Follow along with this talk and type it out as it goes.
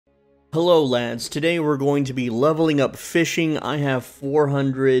Hello lads, today we're going to be leveling up fishing. I have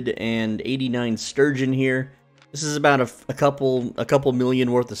 489 sturgeon here. This is about a couple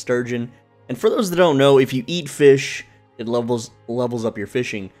million worth of sturgeon. And for those that don't know, if you eat fish, it levels up your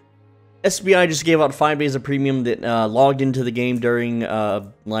fishing. SBI just gave out 5 days of premium that logged into the game during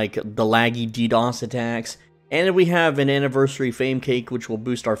like the laggy DDoS attacks. And we have an anniversary fame cake which will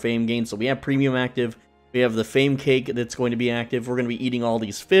boost our fame gain. So we have premium active. We have the fame cake that's going to be active. We're going to be eating all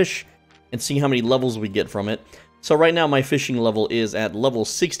these fish and see how many levels we get from it. So right now my fishing level is at level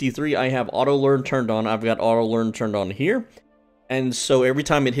 63. I have auto learn turned on. I've got auto learn turned on here. And so every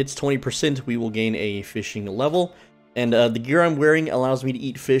time it hits 20%, we will gain a fishing level. And the gear I'm wearing allows me to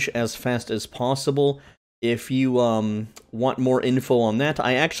eat fish as fast as possible. If you want more info on that,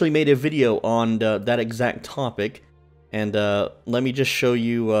 I actually made a video on that exact topic. And let me just show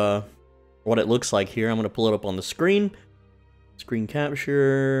you what it looks like here. I'm going to pull it up on the screen. Screen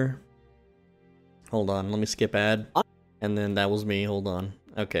capture. Hold on, let me skip ad. And then that was me, hold on.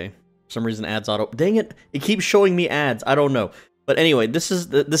 Okay. For some reason ads auto. Dang it! It keeps showing me ads. I don't know. But anyway, this is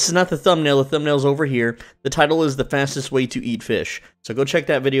not the thumbnail. The thumbnail's over here. The title is The Fastest Way to Eat Fish. So go check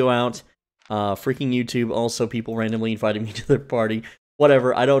that video out. Freaking YouTube. Also, people randomly invited me to their party.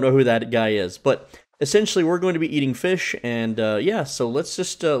 Whatever, I don't know who that guy is. But essentially, we're going to be eating fish. And yeah, so let's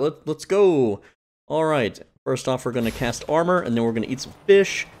just, let's go. Alright, first off, we're going to cast armor. And then we're going to eat some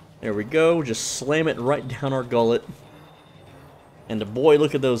fish. There we go, just slam it right down our gullet. And boy,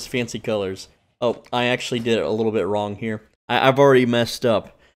 look at those fancy colors. Oh, I actually did it a little bit wrong here. I've already messed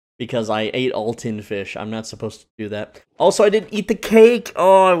up because I ate all tinned fish. I'm not supposed to do that. Also, I didn't eat the cake.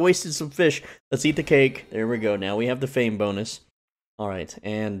 Oh, I wasted some fish. Let's eat the cake. There we go. Now we have the fame bonus. Alright,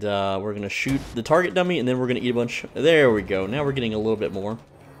 and we're going to shoot the target dummy, and then we're going to eat a bunch. There we go. Now we're getting a little bit more.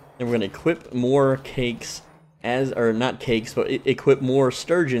 Then we're going to equip more cakes. Or not cakes, but equip more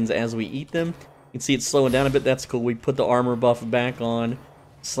sturgeons as we eat them. You can see it's slowing down a bit. That's cool. We put the armor buff back on.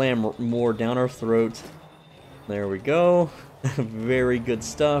 Slam more down our throat. There we go. Very good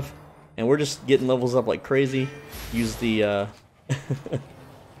stuff. And we're just getting levels up like crazy. Use the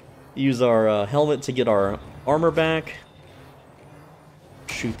use our helmet to get our armor back.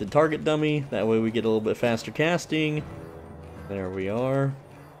 Shoot the target dummy. That way we get a little bit faster casting. There we are.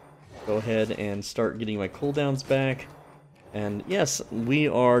 Go ahead and start getting my cooldowns back. And yes, we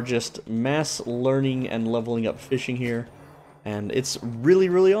are just mass learning and leveling up fishing here. And it's really,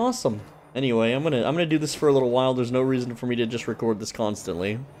 really awesome. Anyway, I'm gonna do this for a little while. There's no reason for me to just record this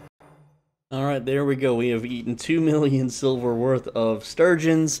constantly. Alright, there we go. We have eaten 2 million silver worth of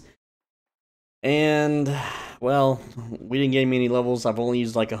sturgeons. And, well, we didn't gain many levels. I've only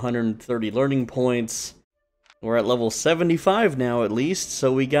used like 130 learning points. We're at level 75 now, at least,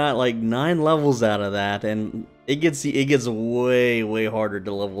 so we got like 9 levels out of that, and it gets way, way harder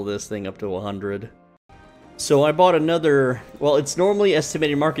to level this thing up to 100. So I bought another, well, it's normally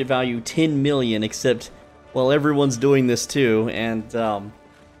estimated market value 10 million, except, well, everyone's doing this too, and I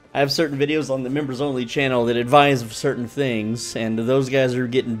have certain videos on the members only channel that advise of certain things, and those guys are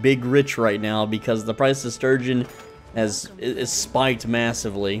getting big rich right now because the price of sturgeon is spiked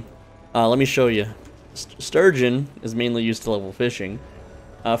massively. Let me show you. Sturgeon is mainly used to level fishing.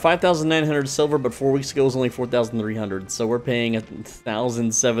 5,900 silver, but 4 weeks ago was only 4,300, so we're paying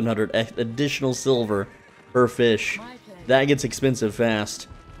 1,700 additional silver per fish. That gets expensive fast.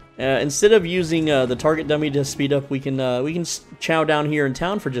 Instead of using the target dummy to speed up, we can chow down here in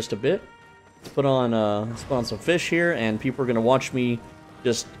town for just a bit. Let's put on some fish here, and people are gonna watch me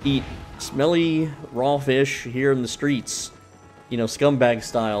just eat smelly raw fish here in the streets, you know, scumbag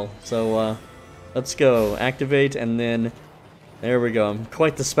style. So let's go activate, and then there we go. I'm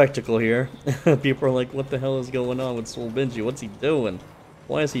quite the spectacle here. People are like, what the hell is going on with Soul Benji? What's he doing?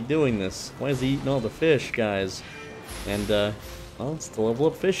 Why is he doing this? Why is he eating all the fish, guys? And well, it's to level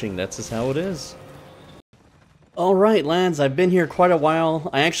up fishing. That's just how it is. Alright, lads, I've been here quite a while.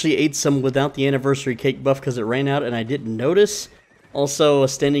 I actually ate some without the anniversary cake buff because it ran out and I didn't notice. Also,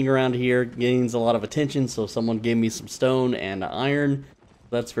 standing around here gains a lot of attention, so someone gave me some stone and iron.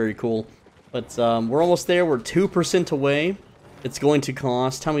 That's very cool. But we're almost there. We're 2% away. It's going to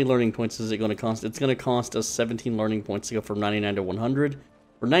cost... How many learning points is it going to cost? It's going to cost us 17 learning points to go from 99 to 100.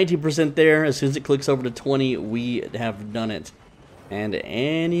 We're 19% there. As soon as it clicks over to 20, we have done it. And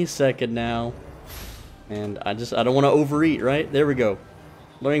any second now. And I don't want to overeat, right? There we go.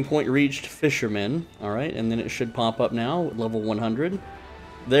 Learning point reached, fisherman. Alright, and then it should pop up now, level 100.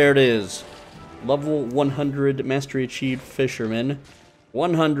 There it is. Level 100, mastery achieved, fisherman.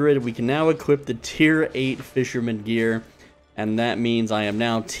 100, we can now equip the tier 8 fisherman gear, and that means I am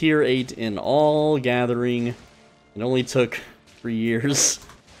now tier 8 in all gathering. It only took 3 years.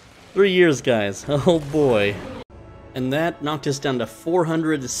 3 years, guys. Oh boy. And that knocked us down to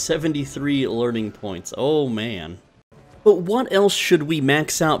 473 learning points. Oh man. But what else should we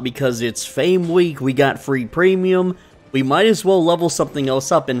max out? Because it's Fame Week, we got free premium, we might as well level something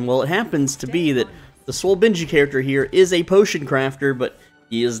else up. And well, it happens to be that the Swole Benji character here is a potion crafter, but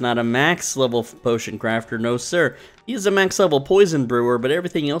he is not a max level potion crafter, no sir. He is a max level poison brewer, but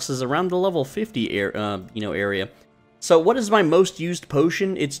everything else is around the level 50 area. So what is my most used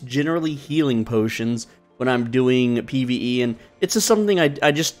potion? It's generally healing potions when I'm doing PvE, and it's just something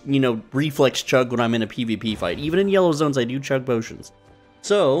I just, you know, reflex chug when I'm in a PvP fight. Even in yellow zones, I do chug potions.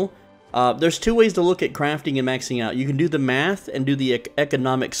 So, there's two ways to look at crafting and maxing out. You can do the math and do the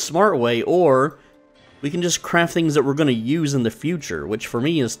economic smart way, or we can just craft things that we're going to use in the future, which for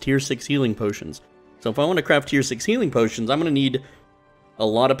me is tier 6 healing potions. So if I want to craft tier 6 healing potions, I'm going to need a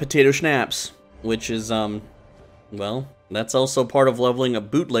lot of potato schnapps, which is, well, that's also part of leveling a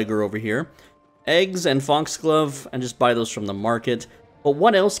bootlegger over here. Eggs and foxglove, and just buy those from the market. But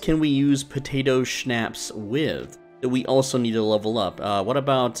what else can we use potato schnapps with that we also need to level up? What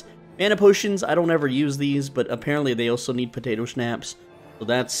about mana potions? I don't ever use these, but apparently they also need potato schnapps, so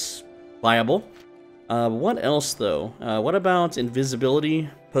that's viable. What else though? What about invisibility?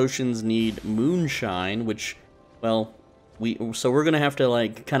 Potions need moonshine, which, well, so we're gonna have to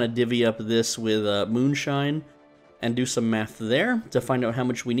like kind of divvy up this with moonshine and do some math there to find out how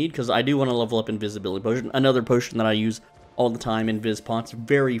much we need, because I do want to level up invisibility potion, another potion that I use all the time in Viz Pots.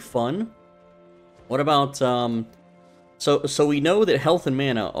 Very fun. What about so we know that health and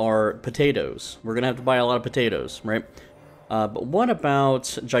mana are potatoes. We're gonna have to buy a lot of potatoes, right? But what about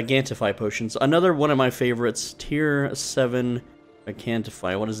Gigantify potions? Another one of my favorites, tier 7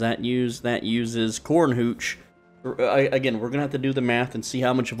 Gigantify. What does that use? That uses corn hooch. Again, we're gonna have to do the math and see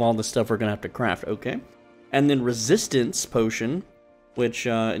how much of all this stuff we're gonna have to craft. Okay. And then resistance potion, which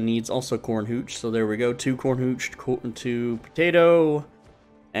needs also corn hooch. So there we go, 2 corn hooch, 2 potato,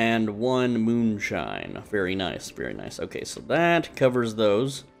 and 1 moonshine. Very nice, very nice. Okay, so that covers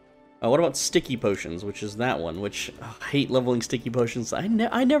those. What about sticky potions, which is that one, which I hate leveling sticky potions. I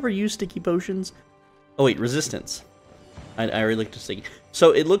never use sticky potions. Oh wait, resistance. I really like to sticky.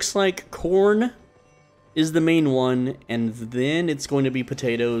 So it looks like corn is the main one, and then it's going to be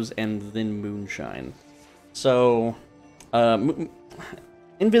potatoes, and then moonshine. So, Invis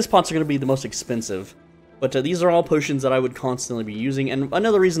pots are going to be the most expensive, but these are all potions that I would constantly be using. And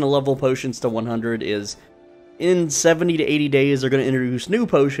another reason to level potions to 100 is in 70 to 80 days they're going to introduce new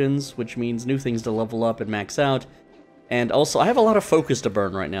potions, which means new things to level up and max out. And also, I have a lot of focus to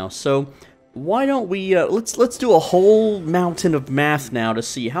burn right now, so why don't we let's do a whole mountain of math now to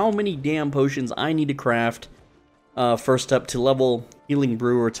see how many damn potions I need to craft. First up, to level Healing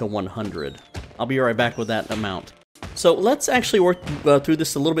Brewer to 100. I'll be right back with that amount. So let's actually work through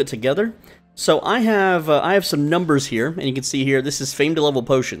this a little bit together. So I have some numbers here, and you can see here, this is Fame to level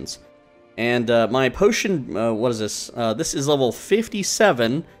potions. And my potion, what is this? This is level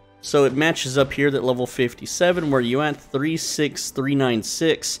 57, so it matches up here that level 57. Where you at?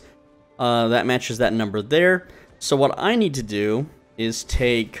 36396. That matches that number there. So what I need to do is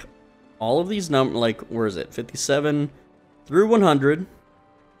take all of these numbers, like, where is it? 57 through 100,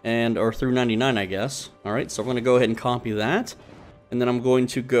 or through 99, I guess. Alright, so I'm going to go ahead and copy that. And then I'm going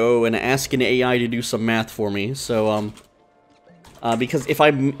to go and ask an AI to do some math for me. So, because if I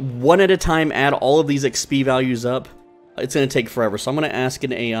one at a time add all of these XP values up, it's going to take forever. So I'm going to ask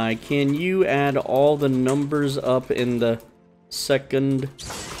an AI, can you add all the numbers up in the second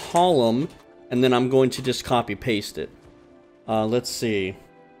column? And then I'm going to just copy paste it. Let's see.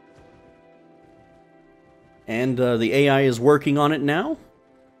 And the AI is working on it now.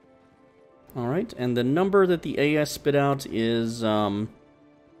 Alright, and the number that the AI spit out is, that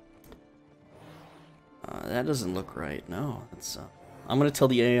doesn't look right. No, that's, I'm going to tell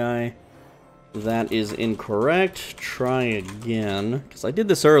the AI that is incorrect. Try again, because I did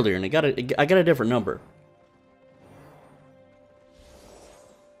this earlier and I got a different number.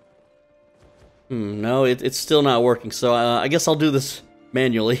 No, it's still not working, so I guess I'll do this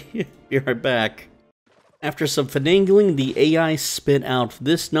manually. Be right back. After some finagling, the AI spit out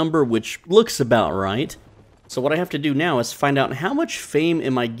this number, which looks about right. So what I have to do now is find out how much fame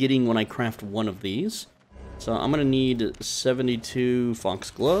am I getting when I craft one of these. So I'm going to need 72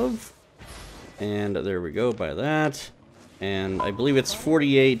 foxglove. And there we go, by that. And I believe it's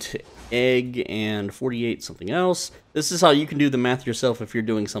 48 egg and 48 something else. This is how you can do the math yourself if you're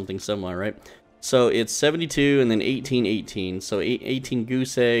doing something similar, right? So it's 72 and then 18, 18. So 18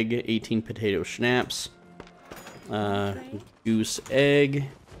 goose egg, 18 potato schnapps. Goose egg.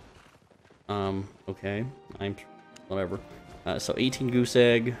 Okay, whatever. So 18 goose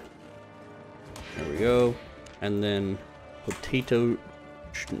egg, go. And then potato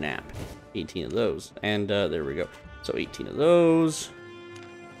snap. 18 of those. And there we go. So 18 of those.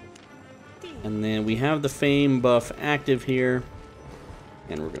 And then we have the fame buff active here.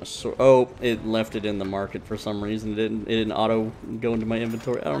 And we're gonna sort. Oh, it left it in the market for some reason. It didn't auto go into my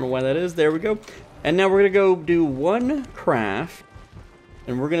inventory. I don't know why that is. There we go. And now we're gonna go do one craft,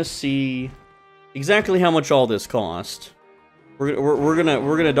 and we're gonna see exactly how much all this cost. We're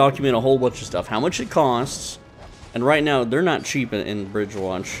gonna document a whole bunch of stuff. How much it costs. And right now they're not cheap in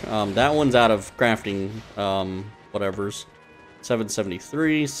Bridgewatch. That one's out of crafting. Whatever's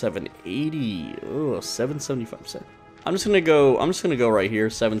 773, 780. Oh, 775%. I'm just gonna go right here.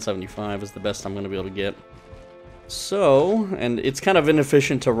 775 is the best I'm gonna be able to get. So, and it's kind of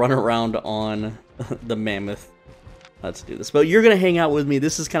inefficient to run around on the mammoth. Let's do this. But you're gonna hang out with me.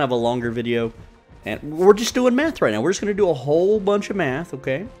 This is kind of a longer video, and we're just doing math right now. We're just gonna do a whole bunch of math,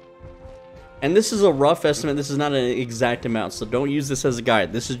 okay? And this is a rough estimate. This is not an exact amount, so don't use this as a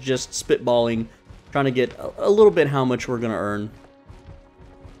guide. This is just spitballing, trying to get a little bit how much we're gonna earn.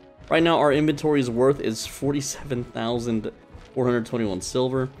 Right now, our inventory's worth is 47,421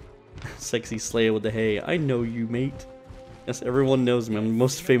 silver. Sexy Slayer with the hay. I know you, mate. Yes, everyone knows me. I'm the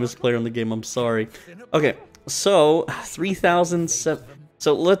most famous player in the game. I'm sorry. Okay, so 3,007.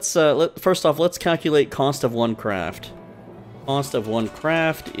 So let's first off, let's calculate cost of one craft. Cost of one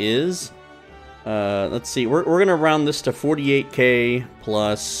craft is let's see. We're gonna round this to 48k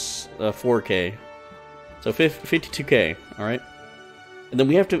plus 4k. So 52k. All right. And then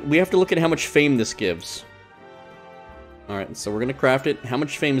we have to look at how much fame this gives. Alright, so we're gonna craft it. How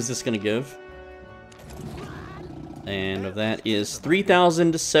much fame is this gonna give? And that is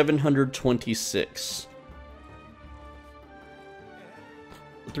 3,726.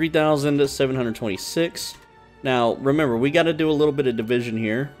 3,726. Now, remember, we gotta do a little bit of division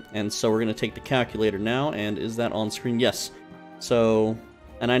here. And so we're gonna take the calculator now. And is that on screen? Yes. So,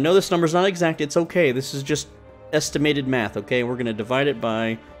 and I know this number's not exact. It's okay. This is just estimated math, okay? We're going to divide it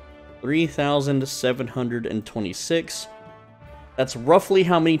by 3,726. That's roughly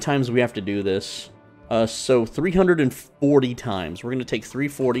how many times we have to do this. So 340 times. We're going to take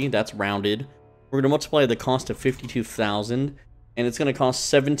 340, that's rounded. We're going to multiply the cost of 52,000, and it's going to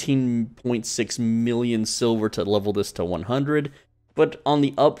cost 17.6 million silver to level this to 100. But on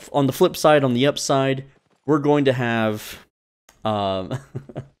the flip side, on the upside, we're going to have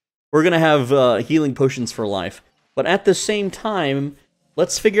healing potions for life. But at the same time,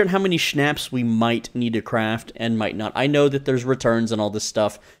 let's figure out how many schnapps we might need to craft and might not. I know that there's returns and all this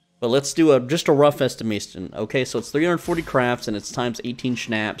stuff, but let's do just a rough estimation. Okay, so it's 340 crafts and it's times 18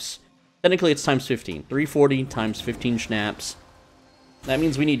 schnapps. Technically, it's times 15. 340 times 15 schnapps. That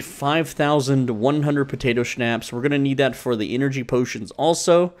means we need 5,100 potato schnapps. We're going to need that for the energy potions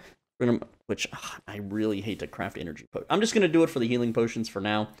also. I really hate to craft energy potions. I'm just going to do it for the healing potions for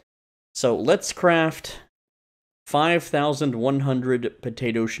now. So let's craft 5,100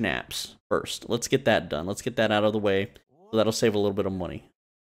 potato schnapps first. Let's get that done. Let's get that out of the way. So that'll save a little bit of money.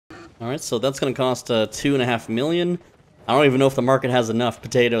 Alright, so that's going to cost 2.5 million. I don't even know if the market has enough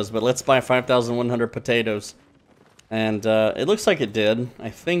potatoes, but let's buy 5,100 potatoes. And it looks like it did. I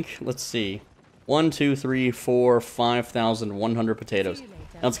think, let's see. 1, 2, 3, 4, 5,100 potatoes.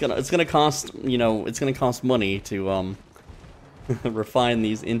 Now it's gonna cost, you know, it's gonna cost money to refine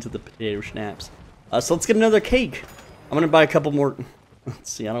these into the potato schnapps. So let's get another cake. I'm gonna buy a couple more.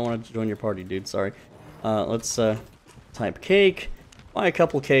 Let's see, I don't want to join your party, dude. Sorry. Let's type cake. Buy a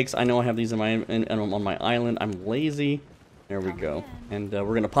couple cakes. I know I have these on my island. I'm lazy. There we go. And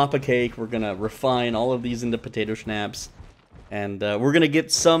we're gonna pop a cake. We're gonna refine all of these into potato schnapps, and we're gonna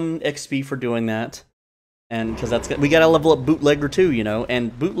get some XP for doing that. And because we gotta level up bootlegger too, you know.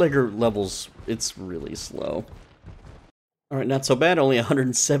 And bootlegger levels, it's really slow. All right, not so bad. Only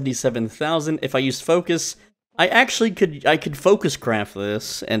 177,000. If I used focus, I could focus craft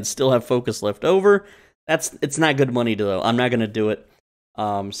this and still have focus left over. It's not good money though. I'm not gonna do it.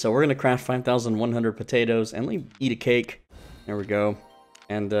 So we're gonna craft 5,100 potatoes and let me eat a cake. There we go.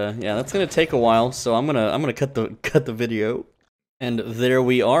 And yeah, that's gonna take a while. So I'm gonna cut the video. And there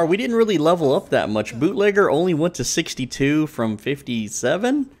we are. We didn't really level up that much. Bootlegger only went to 62 from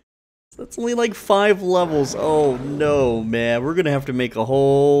 57. That's only like 5 levels. Oh no, man. We're gonna have to make a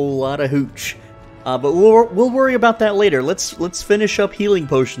whole lot of hooch. But we'll worry about that later. Let's finish up healing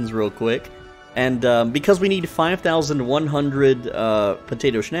potions real quick. And because we need 5,100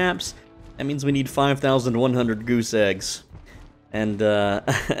 potato schnapps, that means we need 5,100 goose eggs. And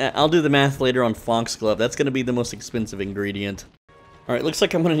I'll do the math later on foxglove. That's gonna be the most expensive ingredient. Alright, looks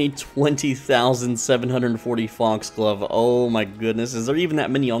like I'm gonna need 20,740 foxglove. Oh my goodness, is there even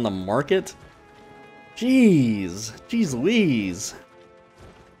that many on the market? Jeez. Jeez Louise.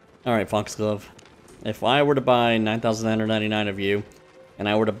 Alright, Foxglove. If I were to buy 9,999 of you, and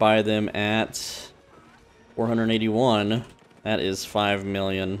I were to buy them at 481, that is 5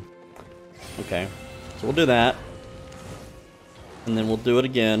 million. Okay. So we'll do that. And then we'll do it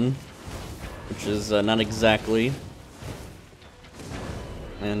again. Which is not exactly.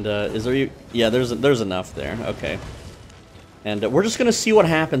 And is there? Yeah, there's enough there. Okay. And we're just gonna see what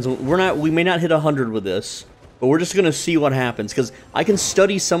happens. We may not hit 100 with this, but we're just gonna see what happens because I can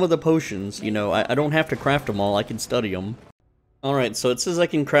study some of the potions. You know, I don't have to craft them all. I can study them. All right. So it says I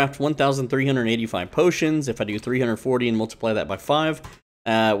can craft 1,385 potions if I do 340 and multiply that by 5.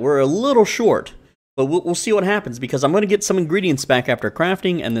 We're a little short. But we'll see what happens, because I'm going to get some ingredients back after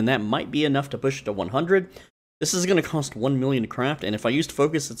crafting, and then that might be enough to push it to 100. This is going to cost 1 million to craft, and if I used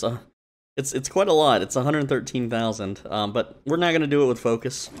focus, it's quite a lot. It's 113,000, but we're not going to do it with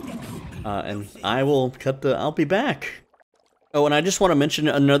focus. And I'll be back. Oh, and I just want to mention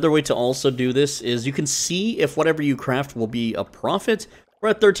another way to also do this is you can see if whatever you craft will be a profit. We're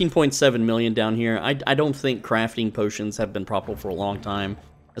at 13.7 million down here. I don't think crafting potions have been profitable for a long time,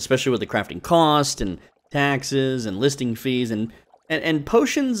 especially with the crafting cost and taxes and listing fees and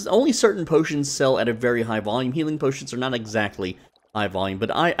potions. Only certain potions sell at a very high volume. Healing potions are not exactly high volume,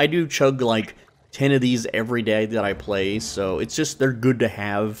 but I do chug like 10 of these every day that I play, so it's just they're good to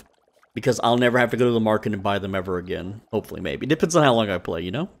have because I'll never have to go to the market and buy them ever again. Hopefully, maybe. Depends on how long I play,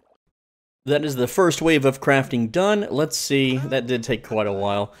 you know? That is the first wave of crafting done. Let's see. That did take quite a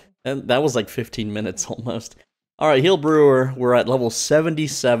while. And that was like 15 minutes almost. Alright, Heal Brewer, we're at level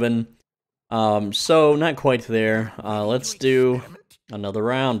 77, so not quite there. Let's do another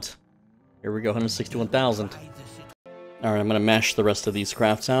round. Here we go, 161,000. Alright, I'm gonna mash the rest of these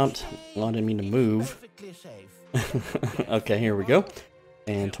crafts out. Well, I didn't mean to move. Okay, here we go.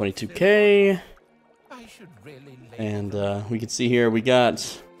 And 22k. And we can see here, we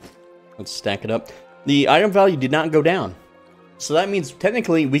got, let's stack it up. The item value did not go down. So that means,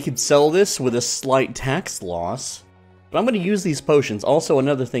 technically, we could sell this with a slight tax loss. But I'm going to use these potions. Also,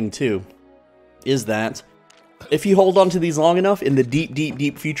 another thing, too, is that if you hold on to these long enough, in the deep, deep,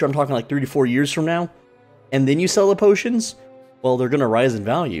 deep future, I'm talking like 3 to 4 years from now, and then you sell the potions, well, they're going to rise in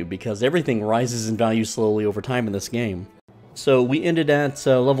value, because everything rises in value slowly over time in this game. So we ended at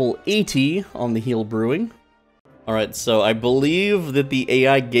level 80 on the Heal Brewing. Alright, so I believe that the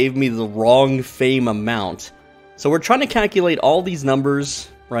AI gave me the wrong fame amount. So we're trying to calculate all these numbers,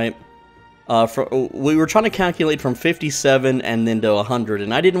 right? We were trying to calculate from 57 and then to 100,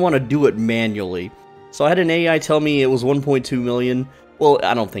 and I didn't want to do it manually. So I had an AI tell me it was 1.2 million. Well,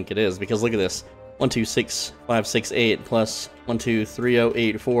 I don't think it is, because look at this. 126,568 plus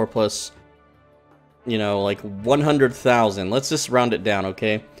 123,084 plus, you know, like 100,000. Let's just round it down,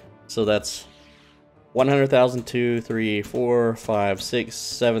 okay? So that's 100,000, 2, 3, 4, 5, 6,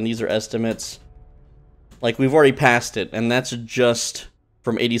 7. These are estimates. Like, we've already passed it, and that's just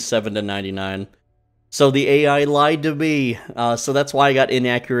from 87 to 99. So the AI lied to me. So that's why I got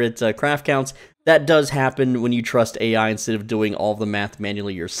inaccurate craft counts. That does happen when you trust AI instead of doing all the math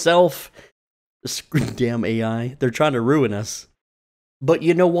manually yourself. Damn AI. They're trying to ruin us. But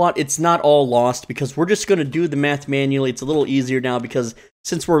you know what? It's not all lost, because we're just going to do the math manually. It's a little easier now, because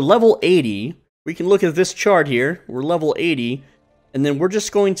since we're level 80, we can look at this chart here. We're level 80, and then we're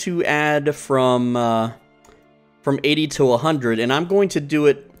just going to add from 80 to 100, and I'm going to do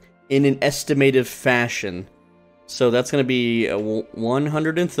it in an estimative fashion. So that's going to be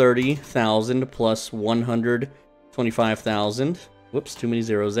 130,000 plus 125,000. Whoops, too many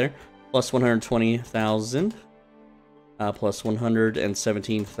zeros there. Plus 120,000. Plus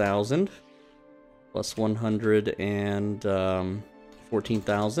 117,000. Plus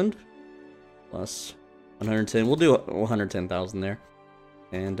 114,000. Plus 110. We'll do 110,000 there.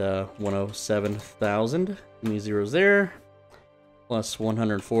 And 107,000. Any zeros there. Plus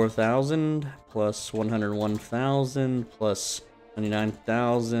 104,000. Plus 101,000. Plus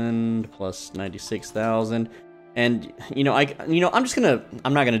 99,000. Plus 96,000. And I'm not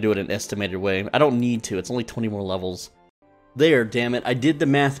gonna do it in an estimated way. I don't need to. It's only 20 more levels. There, damn it! I did the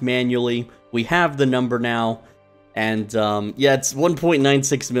math manually. We have the number now, and yeah, it's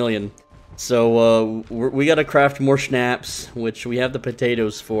 1.96 million. So we gotta craft more schnapps, which we have the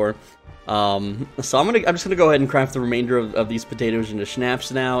potatoes for. So I'm just gonna go ahead and craft the remainder of these potatoes into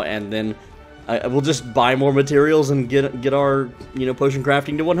schnapps now, and then we'll just buy more materials and get our potion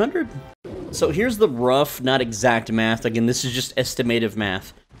crafting to 100. So here's the rough, not exact math. Again, this is just estimative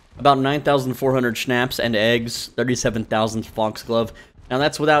math. About 9,400 schnapps and eggs, 37,000 foxglove. Now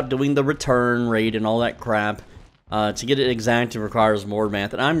that's without doing the return rate and all that crap. To get it exact, it requires more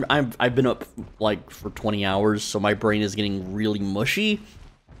math, and I've been up like for 20 hours, so my brain is getting really mushy.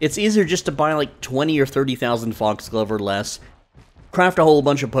 It's easier just to buy like 20 or 30,000 foxglove or less, craft a whole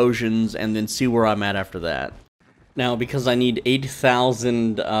bunch of potions, and then see where I'm at after that. Now, because I need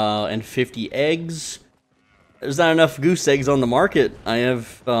 8,050 eggs, there's not enough goose eggs on the market. I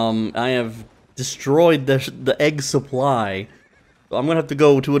have destroyed the egg supply. So I'm gonna have to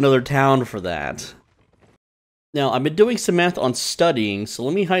go to another town for that. Now, I've been doing some math on studying, so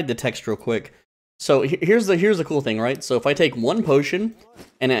let me hide the text real quick. So here's the cool thing, right? So if I take one potion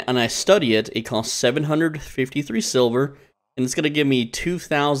and I study it, it costs 753 silver, and it's gonna give me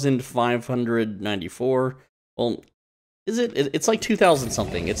 2,594. Well, is it? It's like 2,000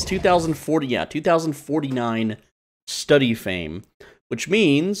 something. It's 2,040. Yeah, 2,049 study fame, which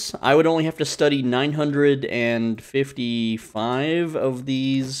means I would only have to study 955 of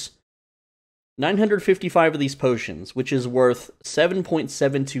these. 955 of these potions, which is worth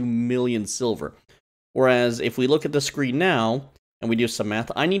 7.72 million silver. Whereas if we look at the screen now and we do some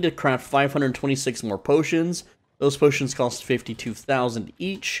math, I need to craft 526 more potions. Those potions cost 52,000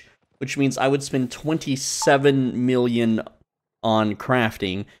 each, which means I would spend 27 million on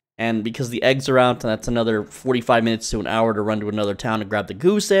crafting. And because the eggs are out, that's another 45 minutes to an hour to run to another town and grab the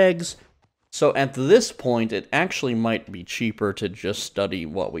goose eggs. So at this point, it actually might be cheaper to just study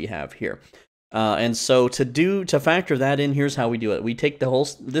what we have here. And so to factor that in, here's how we do it. We take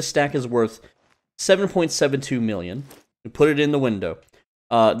this stack is worth 7.72 million. We put it in the window.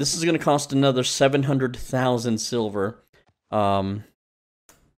 This is going to cost another 700,000 silver. I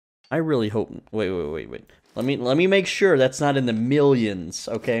really hope. Wait. Let me make sure that's not in the millions.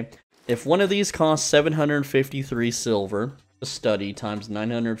 Okay, if one of these costs 753 silver to study times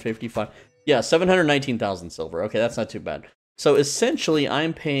 955, yeah, 719,000 silver. Okay, that's not too bad. So essentially,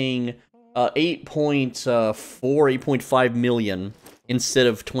 I'm paying 8.5 million instead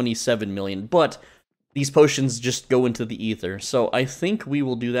of 27 million, but these potions just go into the ether, so I think we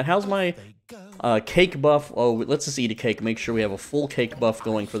will do that. How's my cake buff? Oh, let's just eat a cake, make sure we have a full cake buff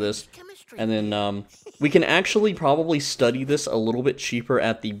going for this, and then we can actually probably study this a little bit cheaper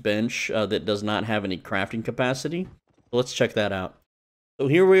at the bench that does not have any crafting capacity. So let's check that out. So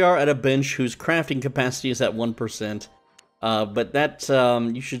here we are at a bench whose crafting capacity is at 1%. But that,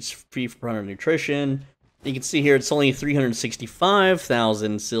 you should be for 100 nutrition. You can see here it's only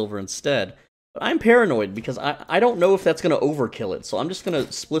 365,000 silver instead. But I'm paranoid because I don't know if that's going to overkill it. So I'm just going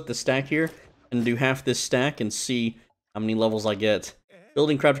to split the stack here and do half this stack and see how many levels I get.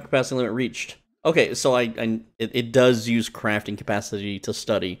 Building crafting capacity limit reached. Okay, so it does use crafting capacity to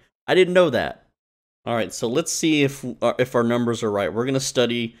study. I didn't know that. Alright, so let's see if our numbers are right. We're going to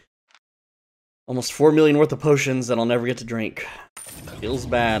study almost 4 million worth of potions that I'll never get to drink. Feels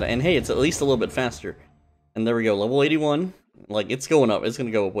bad. And hey, it's at least a little bit faster. And there we go, level 81. Like, it's going up. It's going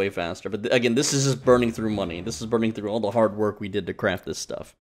to go up way faster. But again, this is just burning through money. This is burning through all the hard work we did to craft this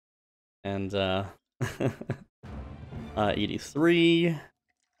stuff. And, 83.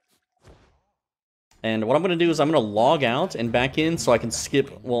 And what I'm going to do is I'm going to log out and back in so I can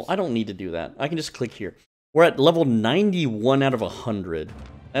skip. Well, I don't need to do that. I can just click here. We're at level 91 out of 100.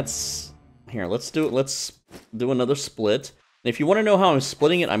 That's... Here, let's do it. Let's do another split. And if you want to know how I'm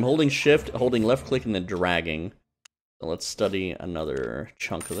splitting it, I'm holding shift, holding left click, and then dragging. So let's study another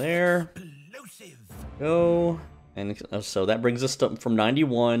chunk there. Go. And so that brings us up from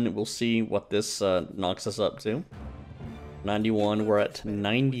 91. We'll see what this knocks us up to. 91, we're at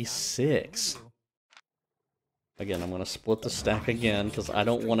 96. Again, I'm gonna split the stack again because I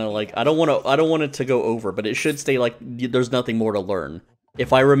don't want to I don't want it to go over, but it should stay like there's nothing more to learn.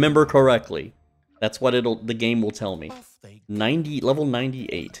 If I remember correctly, that's what the game will tell me. Level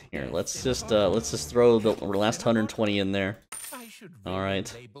 98. Here, let's just throw the last 120 in there. All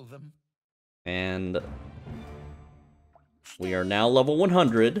right. And we are now level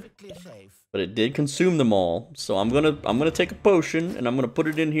 100. But it did consume them all, so I'm gonna take a potion and I'm gonna put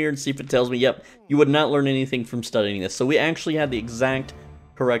it in here and see if it tells me, yep, you would not learn anything from studying this. So we actually had the exact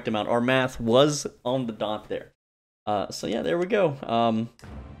correct amount. Our math was on the dot there. So yeah, there we go.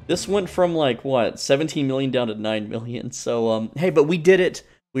 This went from like what 17 million down to 9 million. So hey, but we did it.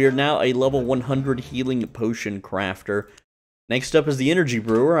 We are now a level 100 healing potion crafter. Next up is the energy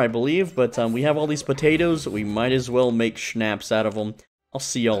brewer, I believe. But we have all these potatoes. We might as well make schnapps out of them. I'll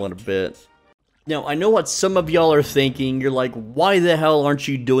see y'all in a bit. Now, I know what some of y'all are thinking. You're like, why the hell aren't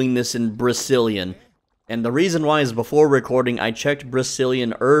you doing this in Brazilian? And the reason why is before recording, I checked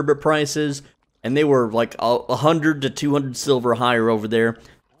Brazilian herb prices, and they were like 100 to 200 silver higher over there.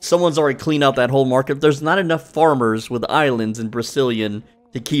 Someone's already cleaned out that whole market. There's not enough farmers with islands in Brazilian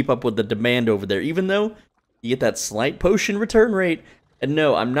to keep up with the demand over there, even though You get that slight potion return rate. And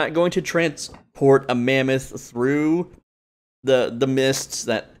no, I'm not going to transport a mammoth through the mists.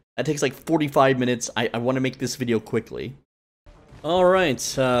 That takes like 45 minutes. I want to make this video quickly.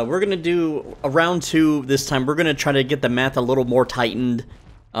 Alright, we're going to do a round 2 this time. We're going to try to get the math a little more tightened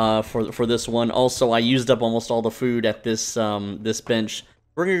for this one. Also, I used up almost all the food at this this bench.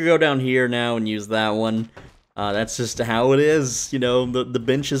 We're going to go down here now and use that one. That's just how it is. You know, the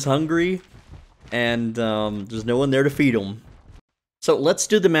bench is hungry, and there's no one there to feed them. So let's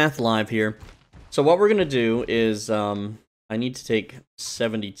do the math live here. So what we're going to do is, I need to take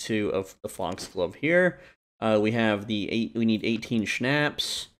 72 of the foxglove here. We have we need 18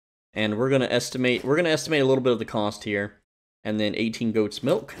 schnapps, and we're gonna estimate a little bit of the cost here, and then 18 goat's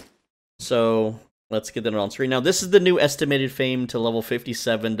milk. So let's get that on screen. Now this is the new estimated fame to level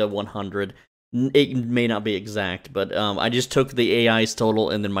 57 to 100. It may not be exact, but I just took the AI's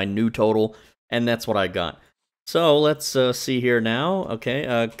total and then my new total, and that's what I got. So let's see here now.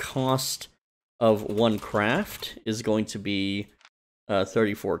 Okay, cost of one craft is going to be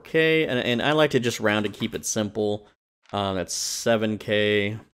 34k, and I like to just round and keep it simple. That's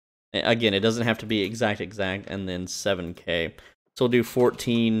 7k. Again, it doesn't have to be exact, and then 7k. So we'll do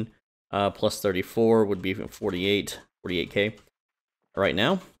 14 plus 34 would be 48k right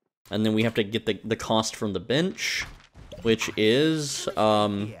now. And then we have to get the cost from the bench, which is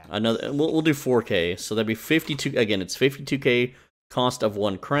another. We'll do 4k. So that'd be 52. Again, it's 52k cost of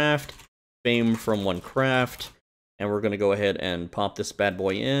one craft, fame from one craft. And we're going to go ahead and pop this bad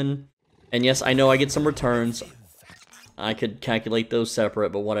boy in. And yes, I know I get some returns. I could calculate those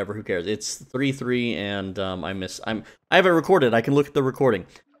separate, but whatever, who cares? It's 3-3, and I have it recorded. I can look at the recording.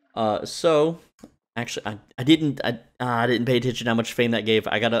 So actually, I didn't pay attention how much fame that gave.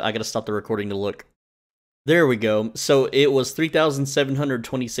 I gotta stop the recording to look. There we go. So it was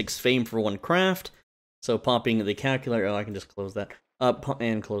 3,726 fame for one craft. So popping the calculator, I can just close that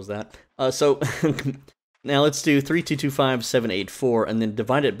and close that. So. Now let's do 3,225,784 and then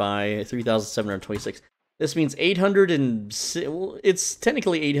divide it by 3,726. This means 800 and well, it's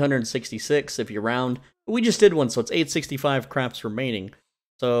technically 866 if you round. But we just did one, so it's 865 crafts remaining.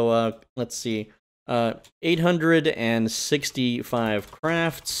 So let's see, 865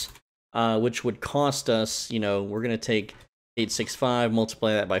 crafts, which would cost us. You know, we're gonna take 865,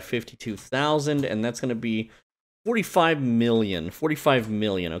 multiply that by 52,000, and that's gonna be 45 million. 45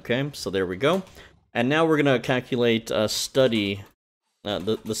 million. Okay, so there we go. And now we're going to calculate the study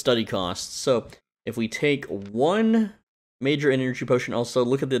costs. So if we take one major energy potion, also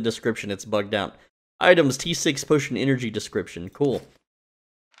look at the description, it's bugged out. Items, T6 potion energy description, cool.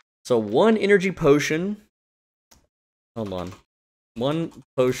 So one energy potion, hold on, one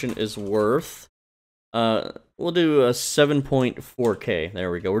potion is worth, we'll do a 7.4k,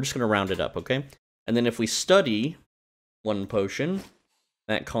 there we go, we're just going to round it up, okay? And then if we study one potion,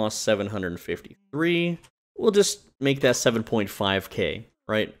 that costs 753. We'll just make that 7.5k,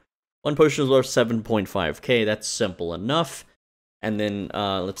 right? One potion is worth 7.5k. That's simple enough. And then,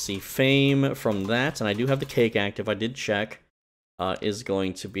 let's see, fame from that, and I do have the cake active, I did check, is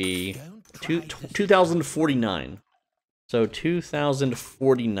going to be 2,049. So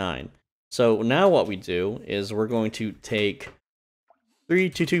 2,049. So now what we do is we're going to take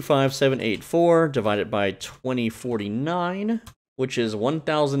 3,225,784 divided by 2049, which is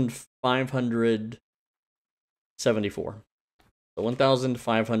 1,574. So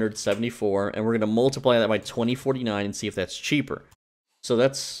 1,574, and we're going to multiply that by 2049 and see if that's cheaper. So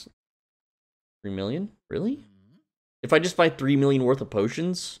that's 3 million? Really? If I just buy 3 million worth of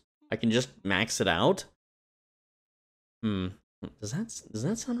potions, I can just max it out? Does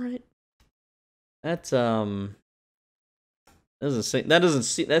that sound right? That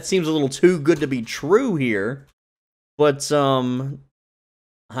seems a little too good to be true here. But, I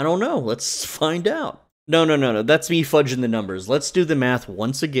don't know. Let's find out. No. That's me fudging the numbers. Let's do the math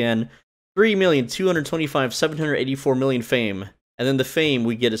once again. 3,225,784 million fame. And then the fame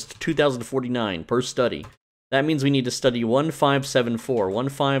we get is 2,049 per study. That means we need to study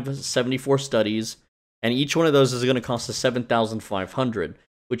 1,574 studies. And each one of those is going to cost us 7,500.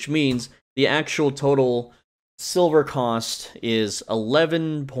 Which means the actual total silver cost is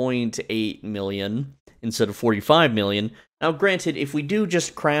 11.8 million. Instead of 45 million. Now, granted, if we do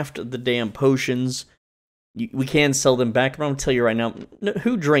just craft the damn potions, we can sell them back, but I'm gonna tell you right now,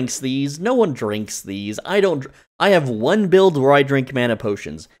 who drinks these? No one drinks these. I have one build where I drink mana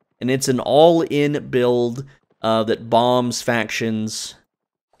potions, and it's an all-in build that bombs factions,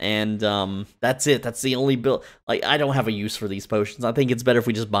 and that's it. That's the only build. Like, I don't have a use for these potions. I think it's better if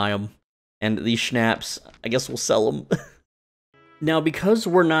we just buy them. And these schnapps, I guess we'll sell them. Now, because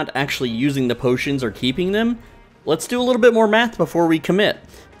we're not actually using the potions or keeping them, let's do a little bit more math before we commit.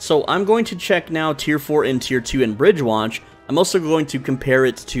 So I'm going to check now Tier 4 and Tier 2 in Bridgewatch. I'm also going to compare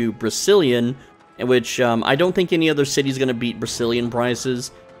it to Brazilian, which I don't think any other city is going to beat Brazilian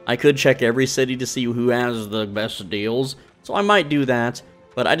prices. I could check every city to see who has the best deals, so I might do that.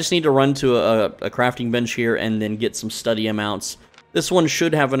 But I just need to run to a crafting bench here and then get some study amounts. This one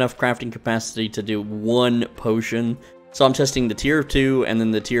should have enough crafting capacity to do 1 potion. So I'm testing the Tier 2 and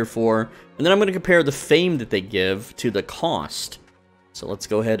then the Tier 4. And then I'm going to compare the fame that they give to the cost. So let's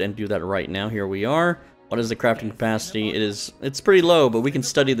go ahead and do that right now. Here we are. What is the crafting capacity? It's pretty low, but we can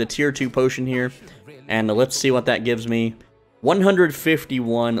study the Tier 2 potion here. And let's see what that gives me.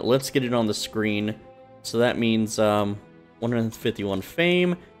 151. Let's get it on the screen. So that means 151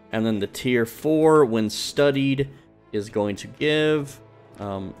 fame. And then the Tier 4, when studied, is going to give...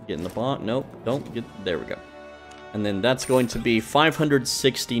 get in the bot. Nope, don't get... There we go. And then that's going to be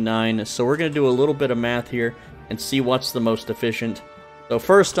 569. So we're going to do a little bit of math here and see what's the most efficient. So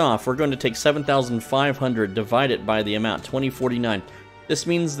first off, we're going to take 7,500, divide it by the amount, 2049. This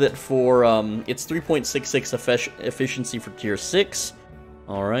means that for, it's 3.66 efficiency for Tier 6.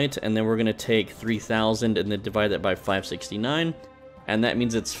 Alright, and then we're going to take 3,000 and then divide that by 569. And that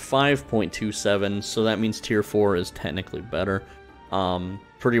means it's 5.27, so that means Tier 4 is technically better.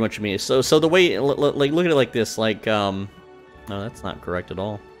 Pretty much me. So the way, like, look at it like this, like, no, that's not correct at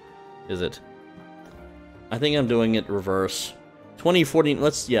all, is it? I think I'm doing it reverse. 2040,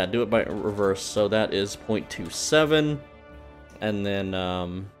 let's, yeah, do it by reverse, so that is 0.27, and then,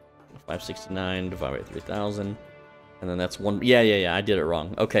 569 divided by 3,000, and then that's one, yeah, I did it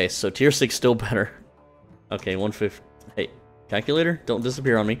wrong. Okay, so Tier 6 still better. Okay, 150, hey, calculator, don't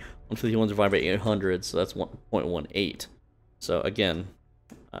disappear on me. 151 divided by 800, so that's 1.18. So again,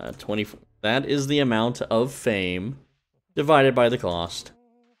 20. That is the amount of fame divided by the cost.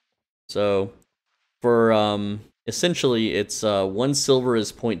 So for essentially, it's 1 silver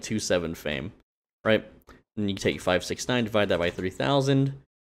is 0.27 fame, right? And you take 569, divide that by 3,000,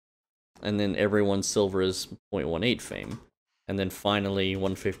 and then every 1 silver is 0.18 fame. And then finally,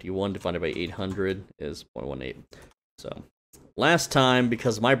 151 divided by 800 is 0.18. So last time,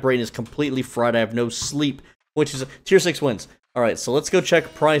 because my brain is completely fried, I have no sleep, which is Tier 6 wins. Alright, so let's go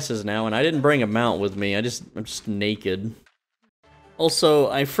check prices now, and I didn't bring a mount with me, I'm just naked. Also,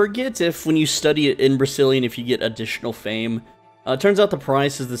 I forget if when you study it in Brazilian, if you get additional fame. Turns out the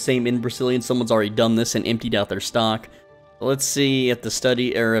price is the same in Brazilian, someone's already done this and emptied out their stock. Let's see if the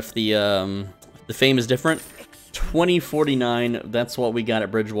study, or if the fame is different. 2049, that's what we got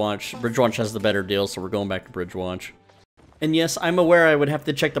at Bridgewatch. Bridgewatch has the better deal, so we're going back to Bridgewatch. And yes, I'm aware I would have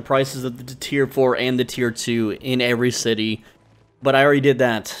to check the prices of the Tier 4 and the Tier 2 in every city. But I already did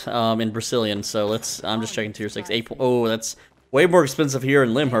that in Brazilian, so I'm just checking Tier 6. Oh, that's way more expensive here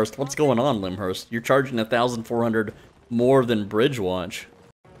in Limhurst. What's going on, Limhurst? You're charging 1,400 more than Bridgewatch.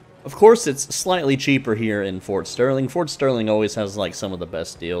 Of course, it's slightly cheaper here in Fort Sterling. Fort Sterling always has, like, some of the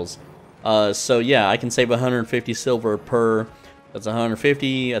best deals. So yeah, I can save 150 silver per. That's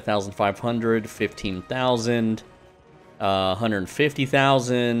 150, 1,500, 15,000,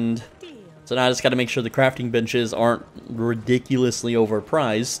 150,000. So now I just got to make sure the crafting benches aren't ridiculously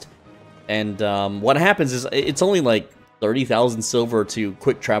overpriced. And what happens is it's only like 30,000 silver to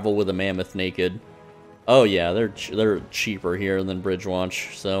quick travel with a mammoth naked. Oh yeah, they're cheaper here than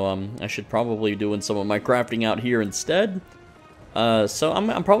Bridgewatch. So I should probably be doing some of my crafting out here instead. So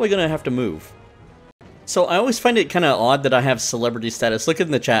I'm probably gonna have to move. So I always find it kind of odd that I have celebrity status. Look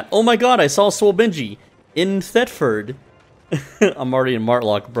in the chat. Oh my god, I saw Swole Benji in Thetford. I'm already in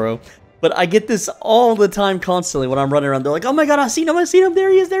Martlock, bro. But I get this all the time, constantly, when I'm running around. They're like, oh my god, I seen him, there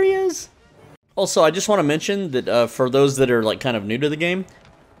he is. Also, I just want to mention that for those that are like kind of new to the game,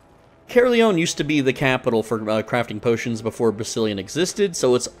 Caerleon used to be the capital for crafting potions before Brazilian existed,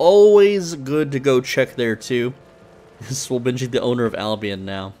 so it's always good to go check there too. Is Swolbenji the owner of Albion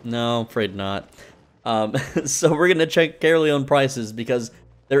now? No, afraid not. So we're going to check Caerleon prices, because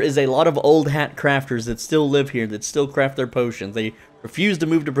there is a lot of old hat crafters that still live here, that still craft their potions. They refuse to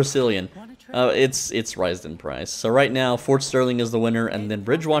move to Brazilian. It's rised in price. So right now, Fort Sterling is the winner, and then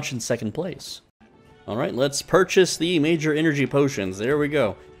Bridgewatch in second place. Alright, let's purchase the major energy potions. There we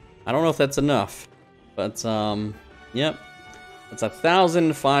go. I don't know if that's enough, but, yep. That's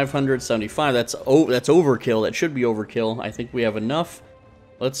 1,575. That's overkill. That should be overkill. I think we have enough.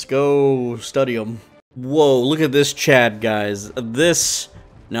 Let's go study them. Whoa, look at this Chad, guys.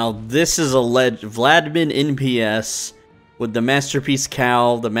 Now this is a Vladimir NPS with the Masterpiece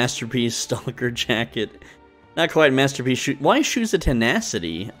Cowl, the Masterpiece Stalker Jacket. Not quite Masterpiece shoe. Why Shoes of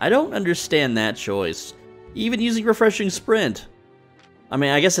Tenacity? I don't understand that choice. Even using Refreshing Sprint. I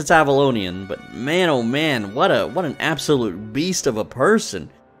mean, I guess it's Avalonian, but man, oh man, what an absolute beast of a person.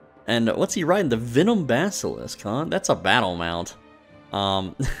 And what's he riding? The Venom Basilisk, huh? That's a battle mount.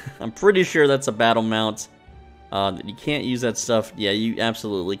 I'm pretty sure that's a battle mount. You can't use that stuff. Yeah, you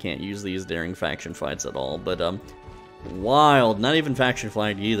absolutely can't use these during faction fights at all. But, wild. Not even faction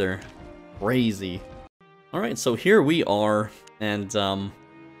flagged either. Crazy. Alright, so here we are. And,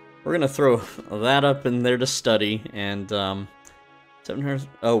 we're gonna throw that up in there to study. And, 700.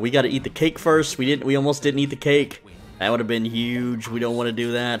 Oh, we gotta eat the cake first. We almost didn't eat the cake. That would have been huge. We don't want to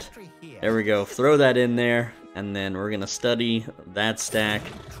do that. There we go. Throw that in there. And then we're gonna study that stack.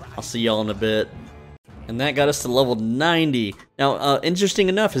 I'll see y'all in a bit. And that got us to level 90. Now, interesting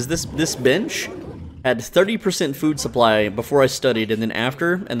enough is this bench had 30% food supply before I studied, and then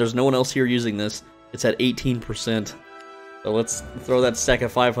after, and there's no one else here using this, it's at 18%. So let's throw that stack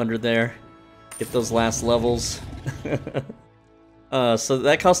of 500 there. Get those last levels. So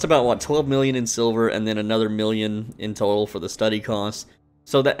that cost about, what, 12 million in silver, and then another million in total for the study costs.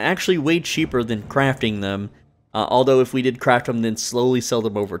 So that actually way cheaper than crafting them. Although if we did craft them, then slowly sell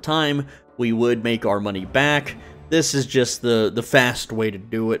them over time, we would make our money back. This is just the fast way to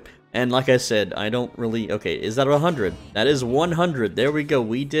do it. And like I said, I don't really... Okay, is that 100? That is 100. There we go.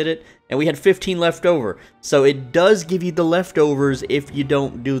 We did it. And we had 15 left over. So it does give you the leftovers if you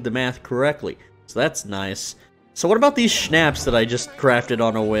don't do the math correctly. So that's nice. So what about these schnapps that I just crafted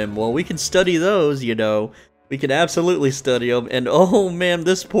on a whim? Well, we can study those, you know. We can absolutely study them. And oh man,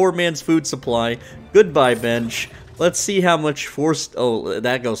 this poor man's food supply. Goodbye, bench. Let's see how much forced... Oh,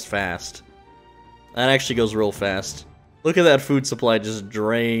 that goes fast. That actually goes real fast. Look at that food supply just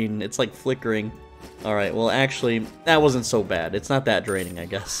drain. It's like flickering. Alright, well actually, that wasn't so bad. It's not that draining, I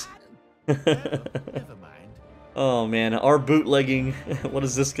guess. Never mind. Oh man, our bootlegging, what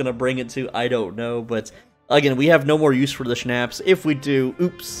is this gonna bring it to? I don't know, but again, we have no more use for the schnapps. If we do,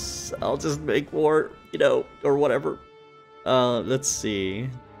 oops, I'll just make more, you know, or whatever. Let's see.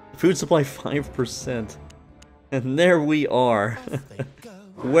 Food supply 5%. And there we are.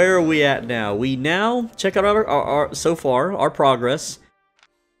 Where are we at now? We now, check out our so far, our progress.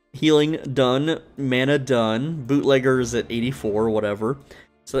 Healing done, mana done, bootleggers at 84, whatever.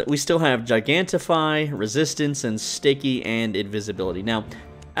 So that we still have Gigantify, Resistance, and Sticky, and Invisibility. Now,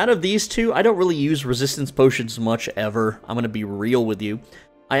 out of these two, I don't really use Resistance Potions much ever. I'm going to be real with you.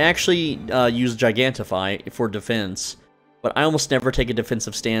 I actually use Gigantify for defense, but I almost never take a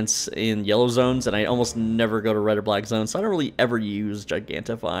defensive stance in yellow zones, and I almost never go to red or black zones, so I don't really ever use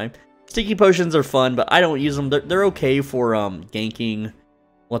Gigantify. Sticky Potions are fun, but I don't use them. They're okay for ganking,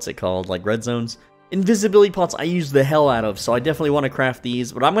 what's it called, like red zones. Invisibility pots I use the hell out of, so I definitely want to craft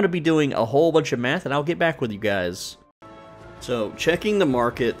these, but I'm going to be doing a whole bunch of math, and I'll get back with you guys. So, checking the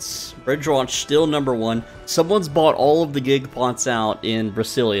markets, Bridgewatch still #1. Someone's bought all of the gig pots out in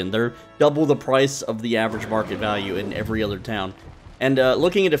Brazilian. They're double the price of the average market value in every other town. And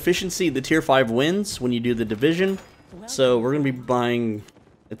looking at efficiency, the tier 5 wins when you do the division. So we're going to be buying,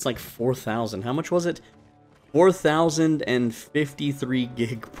 it's like 4,000. How much was it? 4,053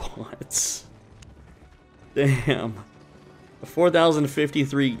 gig pots. Damn.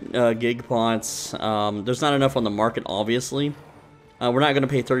 4,053 gig pots. There's not enough on the market, obviously. We're not going to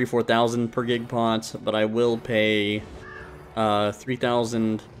pay 34,000 per gig pot, but I will pay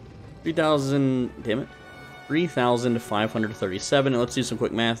 3,000, damn it, 3,537. Let's do some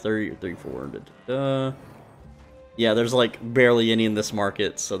quick math. 30, 34. Yeah, there's like barely any in this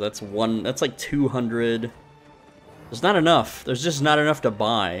market, so that's like 200. There's not enough. There's just not enough to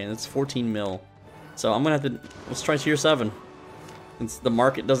buy, and it's 14 mil. So I'm gonna have to, let's try tier 7. Since the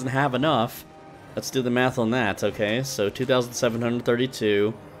market doesn't have enough, let's do the math on that, okay? So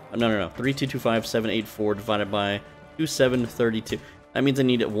 2,732, no, 3225,784 divided by 2,732. That means I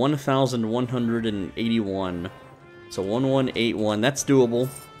need 1,181. So 1,181, that's doable.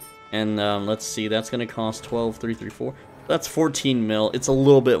 And let's see, that's gonna cost 12,334. That's 14 mil. It's a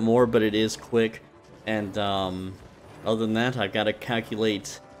little bit more, but it is quick. And other than that, I've got to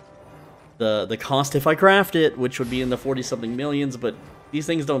calculate the cost if I craft it, which would be in the 40-something millions, but these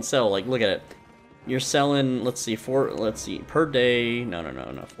things don't sell. Like, look at it. You're selling, let's see, per day,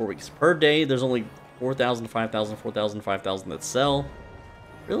 no, 4 weeks. Per day, there's only 4,000, 5,000, 4,000, 5,000 that sell.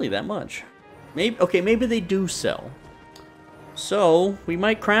 Really, that much? Maybe, okay, maybe they do sell. So, we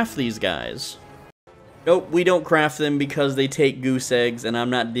might craft these guys. Nope, we don't craft them because they take goose eggs, and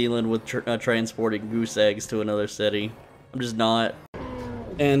I'm not dealing with transporting goose eggs to another city. I'm just not.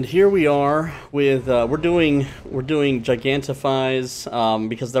 And here we are with we're doing Gigantifies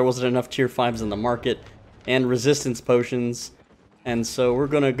because there wasn't enough tier 5s in the market, and resistance potions, and so we're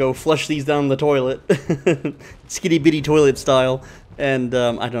gonna go flush these down the toilet, skitty bitty toilet style. And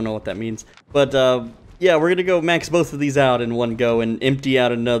I don't know what that means. But yeah, we're going to go max both of these out in one go and empty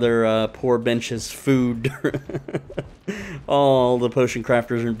out another poor bench's food. All the potion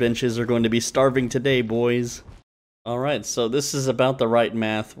crafters and benches are going to be starving today, boys. Alright, so this is about the right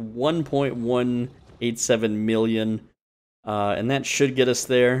math. 1.187 million. And that should get us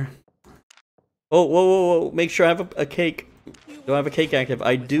there. Oh, whoa, whoa, whoa. Make sure I have a cake. Do I have a cake active?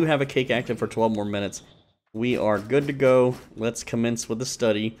 I do have a cake active for 12 more minutes. We are good to go. Let's commence with the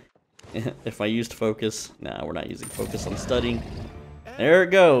study. If I used focus. Nah, we're not using focus on studying. There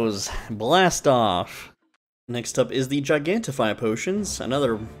it goes. Blast off. Next up is the Gigantify potions.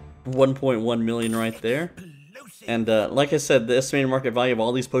 Another 1.1 million right there. And like I said, the estimated market value of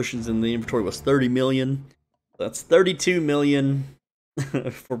all these potions in the inventory was 30 million. That's 32 million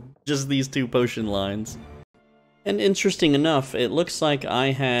for just these two potion lines. And interesting enough, it looks like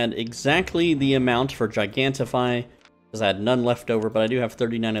I had exactly the amount for Gigantify, because I had none left over, but I do have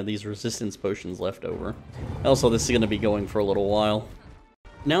 39 of these resistance potions left over. Also, this is going to be going for a little while.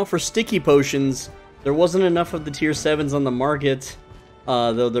 Now for sticky potions, there wasn't enough of the tier 7s on the market,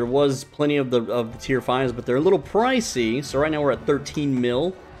 though there was plenty of the tier 5s, but they're a little pricey, so right now we're at 13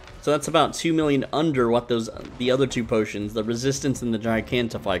 mil. So that's about 2 million under what the other two potions, the resistance and the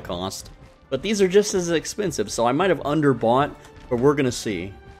Gigantify, cost. But these are just as expensive, so I might have underbought, but we're gonna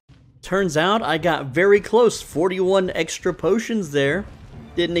see. Turns out I got very close, 41 extra potions there.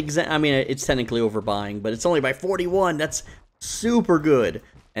 I mean, it's technically overbuying, but it's only by 41, that's super good.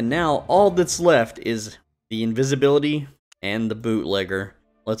 And now all that's left is the invisibility and the bootlegger.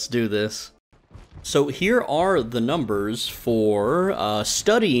 Let's do this. So here are the numbers for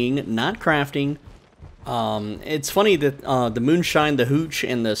studying, not crafting. It's funny that the moonshine, the hooch,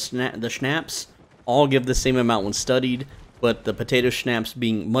 and the schnapps all give the same amount when studied, but the potato schnapps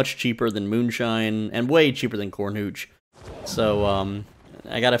being much cheaper than moonshine and way cheaper than corn hooch. So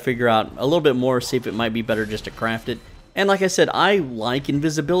I gotta figure out a little bit more, see if it might be better just to craft it. And like I said, I like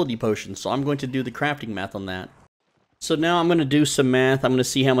invisibility potions, so I'm going to do the crafting math on that. So now I'm going to do some math. I'm going to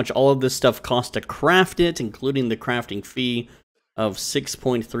see how much all of this stuff costs to craft it, including the crafting fee of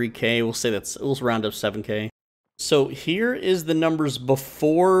 6.3k. We'll round up 7k. So here is the numbers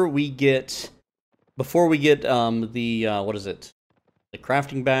before we get the what is it? The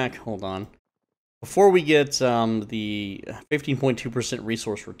crafting back. Hold on. Before we get the 15.2%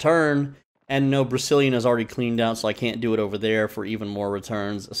 resource return, and no, Brazilian is already cleaned out, so I can't do it over there for even more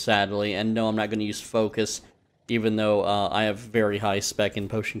returns, sadly. And no, I'm not going to use focus, even though I have very high spec in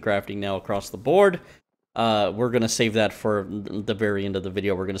potion crafting now across the board. We're going to save that for the very end of the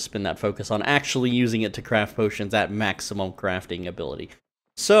video. We're going to spin that focus on actually using it to craft potions at maximum crafting ability.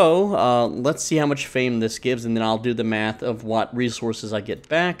 So, let's see how much fame this gives, and then I'll do the math of what resources I get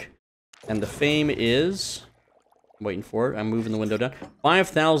back. And the fame is... I'm waiting for it. I'm moving the window down.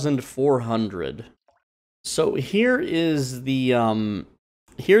 5,400. So here is the...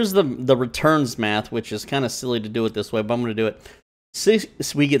 Here's the returns math, which is kind of silly to do it this way, but I'm going to do it.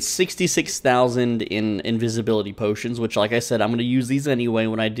 We get 66,000 in invisibility potions, which, like I said, I'm going to use these anyway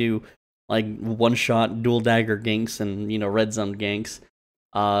when I do, like, one-shot dual dagger ganks and, you know, red zone ganks.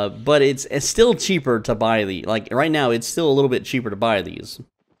 But it's still cheaper to buy these. Like, right now, it's still a little bit cheaper to buy these.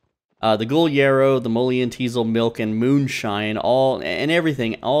 The Ghoul Yarrow, the Molian Teasel, Milk, and Moonshine,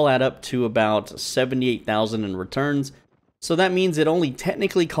 everything all add up to about 78,000 in returns. So that means it only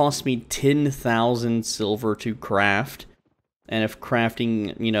technically costs me 10,000 silver to craft. And if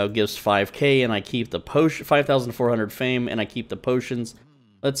crafting, you know, gives 5k and I keep the potion, 5,400 fame, and I keep the potions,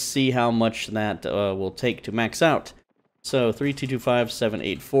 let's see how much that will take to max out. So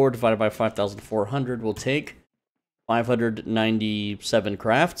 3,225,784 divided by 5,400 will take 597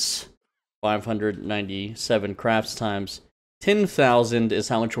 crafts. 597 crafts times 10,000 is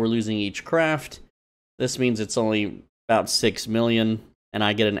how much we're losing each craft. This means it's only about 6 million, and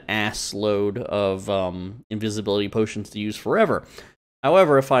I get an ass load of invisibility potions to use forever.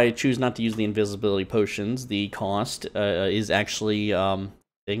 However, if I choose not to use the invisibility potions, the cost is actually, dang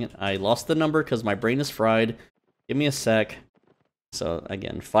it, I lost the number because my brain is fried. Give me a sec. So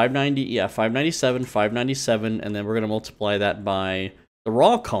again, 597, 597, and then we're going to multiply that by the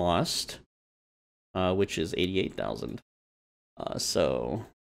raw cost, which is 88,000. So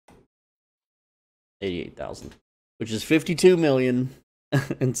 88,000, which is 52 million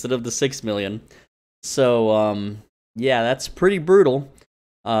instead of the 6 million. So yeah, that's pretty brutal.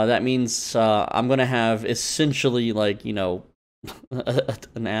 That means I'm going to have essentially, like, you know,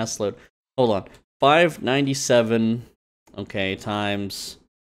 an ass load. Hold on. 597, okay, times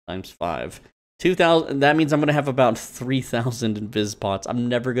 5. 2,000, that means I'm going to have about 3,000 invis pots. I'm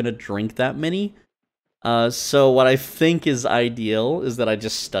never going to drink that many. So what I think is ideal is that I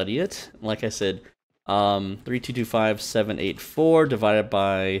just study it. Like I said, 3225784 divided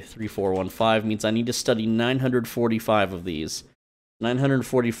by 3415 means I need to study 945 of these.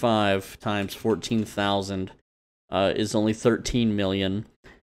 945 times 14,000 is only 13 million.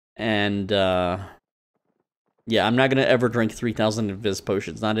 And yeah, I'm not gonna ever drink 3,000 Invis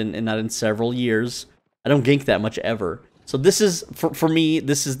potions. Not in several years. I don't gank that much ever. So this is, for me,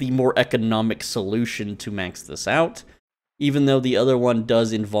 this is the more economic solution to max this out. Even though the other one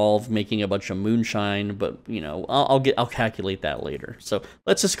does involve making a bunch of moonshine, but you know, I'll calculate that later. So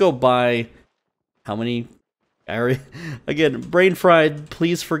let's just go buy how many? Again, brain fried.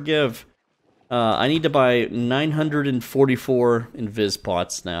 Please forgive. I need to buy 944 Invis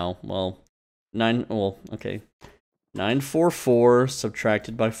pots now. Well, okay. 944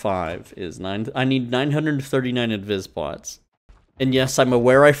 subtracted by 5 is 9. I need 939 Invis pots. And yes, I'm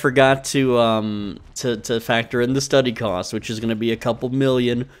aware I forgot to factor in the study cost, which is going to be a couple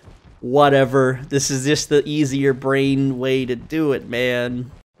million. Whatever. This is just the easier brain way to do it,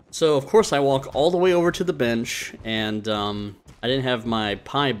 man. So, of course, I walk all the way over to the bench, and I didn't have my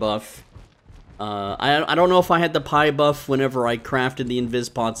pie buff. I don't know if I had the pie buff whenever I crafted the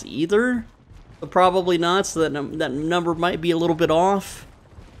Invis pots either. But probably not, so that number might be a little bit off.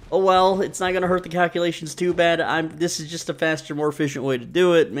 Oh well, it's not gonna hurt the calculations too bad. This is just a faster, more efficient way to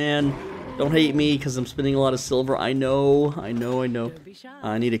do it, man. Don't hate me, because I'm spending a lot of silver. I know. I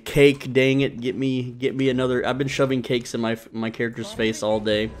need a cake, dang it. Get me another. I've been shoving cakes in my character's face all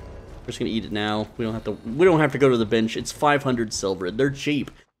day. We're just gonna eat it now. We don't have to go to the bench. It's 500 silver. They're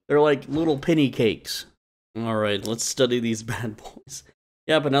cheap. They're like little penny cakes. Alright, let's study these bad boys.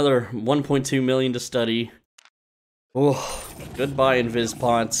 Yep, another 1.2 million to study. Oh, goodbye, Invis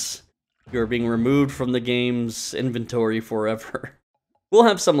pots. You're being removed from the game's inventory forever. We'll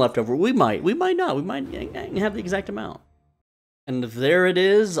have some left over. We might not. We might have the exact amount. And there it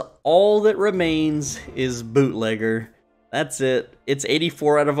is. All that remains is Bootlegger. That's it. It's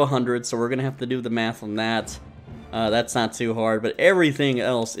 84 out of 100, so we're going to have to do the math on that. That's not too hard, but everything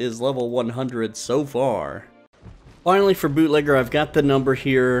else is level 100 so far. Finally, for Bootlegger, I've got the number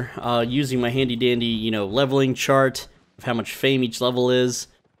here, using my handy-dandy, leveling chart of how much fame each level is.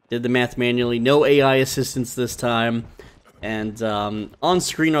 Did the math manually, no AI assistance this time. And on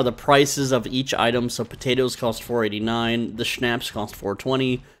screen are the prices of each item. So potatoes cost $4.89, the schnapps cost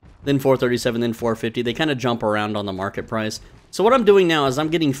 $4.20, then $4.37, then $4.50. They kind of jump around on the market price. So what I'm doing now is I'm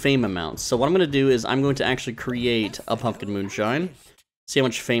getting fame amounts. So what I'm going to do is I'm going to actually create a pumpkin moonshine, see how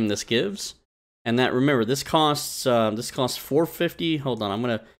much fame this gives. And that, remember, this costs $4.50. Hold on, I'm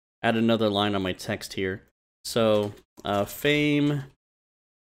gonna add another line on my text here. So, fame,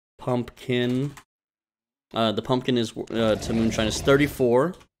 pumpkin. The pumpkin is to moonshine is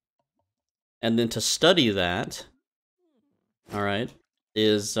 34, and then to study that, all right,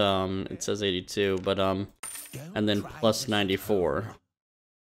 is it says 82, but and then plus 94.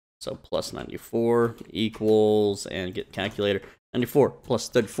 So plus 94 equals, and get calculator. 94 plus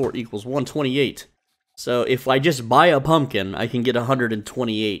 34 equals 128. So if I just buy a pumpkin, I can get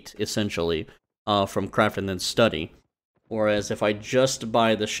 128, essentially, from craft and then study. Whereas if I just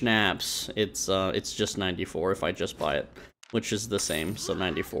buy the schnapps, it's just 94 if I just buy it, which is the same, so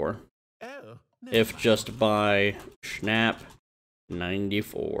 94. If just buy schnapp,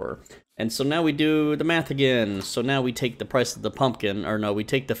 94. And so now we do the math again. So now we take the price of the pumpkin, or no, we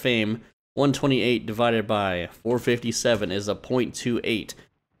take the fame. 128 divided by 457 is a 0.28,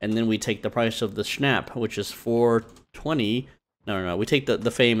 and then we take the price of the schnapp, which is 420. No, we take the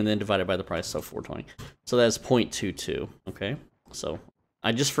fame and then divide it by the price, so 420. So that's 0.22, okay? So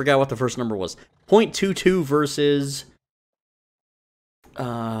I just forgot what the first number was. 0.22 versus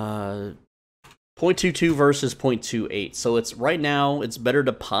 0.22 versus 0.28. So it's right now it's better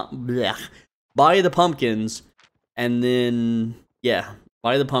to buy the pumpkins and then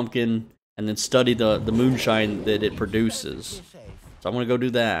buy the pumpkin and then study the moonshine that it produces. So I'm gonna go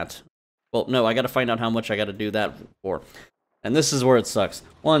do that. Well, no, I gotta find out how much I gotta do that for. And this is where it sucks.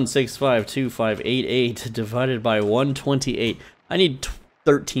 1652588 divided by 128. I need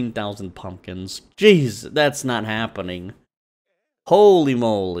 13,000 pumpkins. Jeez, that's not happening. Holy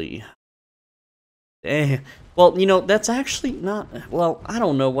moly. Well, that's actually not... Well, I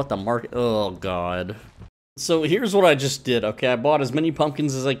don't know what the market... Oh, God. So here's what I just did, okay? I bought as many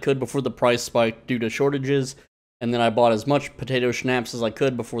pumpkins as I could before the price spiked due to shortages. And then I bought as much potato schnapps as I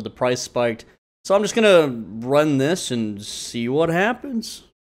could before the price spiked. So I'm just gonna run this and see what happens.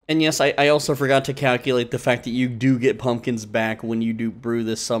 And yes, I also forgot to calculate the fact that you do get pumpkins back when you do brew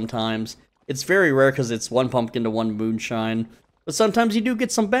this sometimes. It's very rare because it's one pumpkin to one moonshine. But sometimes you do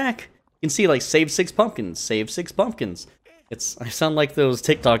get some back. You can see like save 6 pumpkins, save 6 pumpkins. I sound like those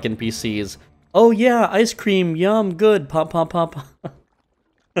TikTok NPCs. Oh yeah, ice cream, yum, good, pop, pop, pop.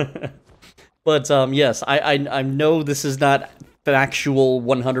 But yes, I know this is not factual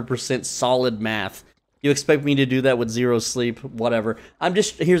 100% solid math. You expect me to do that with 0 sleep, whatever.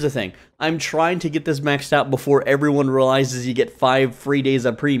 Here's the thing. I'm trying to get this maxed out before everyone realizes you get 5 free days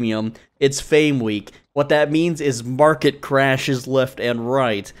of premium. It's Fame Week. What that means is market crashes left and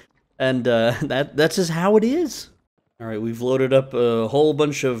right. And that's just how it is. Alright, we've loaded up a whole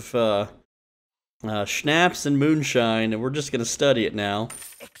bunch of schnapps and moonshine, and we're just gonna study it now.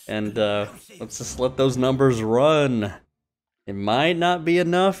 And let's just let those numbers run. It might not be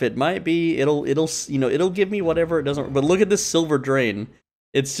enough. It might be. It'll give me whatever it doesn't. But look at this silver drain.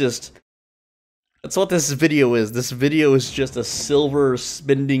 It's just. That's what this video is. This video is just a silver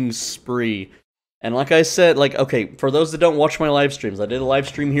spending spree. And like I said, okay, for those that don't watch my live streams, I did a live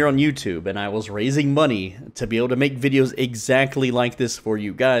stream here on YouTube, and I was raising money to be able to make videos exactly like this for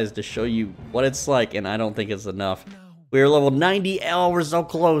you guys to show you what it's like, and I don't think it's enough. We're level 90. Oh, we're so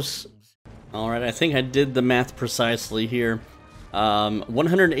close. Alright, I think I did the math precisely here.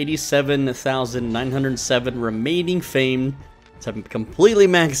 187,907 remaining fame to completely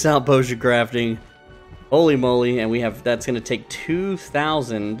max out potion crafting. Holy moly, and that's going to take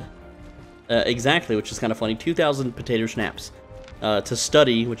 2,000, exactly, which is kind of funny, 2,000 potato schnapps to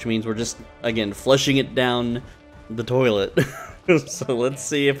study, which means we're just, again, flushing it down the toilet. So let's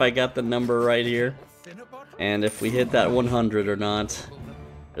see if I got the number right here. And if we hit that 100 or not.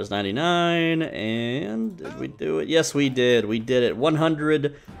 There's 99, and did we do it? Yes, we did. We did it.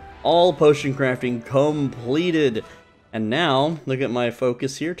 100, all potion crafting completed. And now, look at my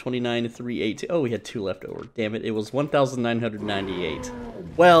focus here, 29,382. Oh, we had 2 left over. Damn it, it was 1,998.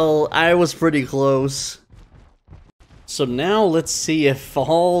 Well, I was pretty close. So now let's see if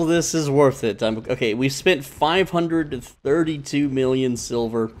all this is worth it. Okay, we spent 532 million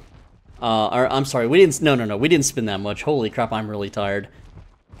silver. I'm sorry, we didn't. No, we didn't spend that much. Holy crap, I'm really tired.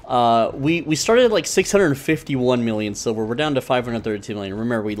 We started at like 651 million silver. We're down to 532 million.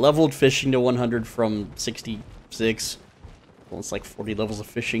 Remember, we leveled fishing to 100 from 66. Well, it's like 40 levels of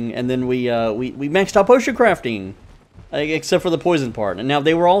fishing, and then we maxed out potion crafting, except for the poison part. And now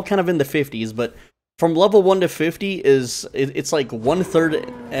they were all kind of in the 50s, but from level 1 to 50 it's like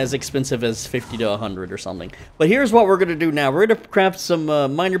 1/3 as expensive as 50 to 100 or something. But here's what we're gonna do now. We're gonna craft some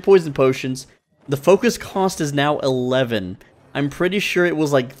minor poison potions. The focus cost is now 11. I'm pretty sure it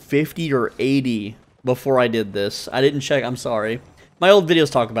was like 50 or 80 before I did this. I didn't check, I'm sorry. My old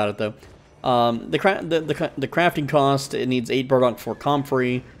videos talk about it though. The crafting cost, it needs 8 burdock for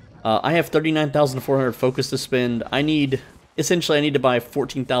comfrey. I have 39,400 focus to spend. Essentially I need to buy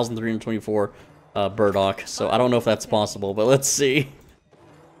 14,324 burdock, so I don't know if that's possible, but let's see.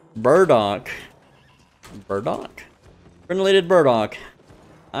 Burdock. Granulated burdock.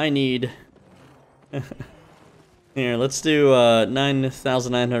 I need... Here, let's do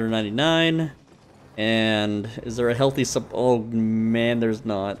 9,999. And is there a healthy oh man, there's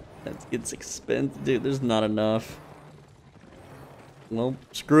not. It's expensive, dude. There's not enough. Well,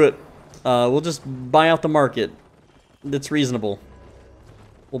 screw it. We'll just buy out the market. That's reasonable.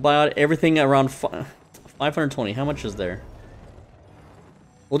 We'll buy out everything around 520. How much is there?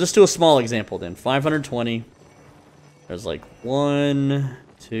 We'll just do a small example then. 520. There's like 1,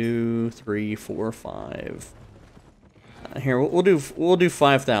 2, 3, 4, 5. Here, we'll do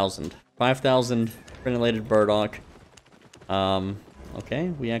 5,000. 5,000 crenulated burdock. Okay,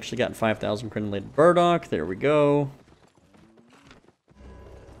 we actually got 5,000 crenulated burdock. There we go.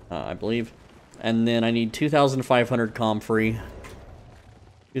 I believe. And then I need 2,500 comfrey.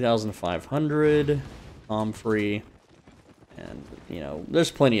 2,500 comfrey. And, you know,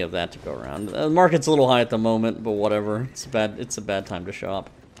 there's plenty of that to go around. The market's a little high at the moment, but whatever. It's a bad time to shop.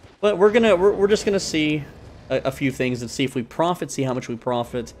 But we're just gonna see a few things and see if we profit, see how much we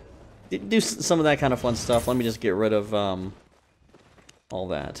profit. Do some of that kind of fun stuff. Let me just get rid of all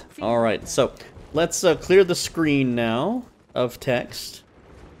that. Alright, so let's clear the screen now of text.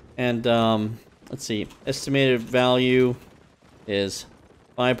 And let's see. Estimated value is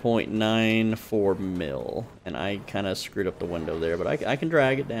 5.94 mil. And I kind of screwed up the window there, but I can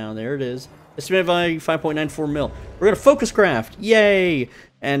drag it down. There it is. Estimated value 5.94 mil. We're going to focus craft. Yay!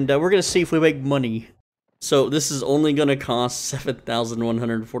 And we're going to see if we make money. So this is only going to cost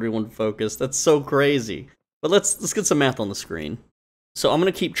 7,141 focus. That's so crazy. But let's get some math on the screen. So I'm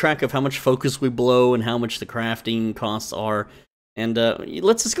going to keep track of how much focus we blow and how much the crafting costs are. And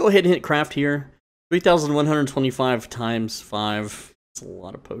let's just go ahead and hit craft here. 3,125 times 5. That's a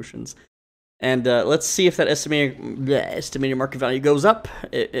lot of potions. And let's see if that estimated market value goes up.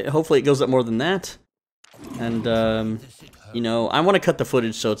 Hopefully it goes up more than that. And, you know, I want to cut the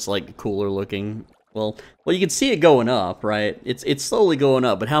footage so it's, like, cooler looking. Well, you can see it going up, right? It's slowly going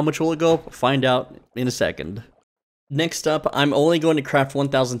up, but how much will it go up? Find out in a second. Next up, I'm only going to craft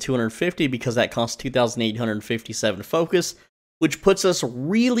 1,250 because that costs 2,857 focus, which puts us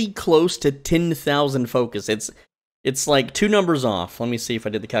really close to 10,000 focus. It's like 2 numbers off. Let me see if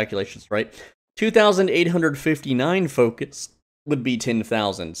I did the calculations right. 2,859 focus would be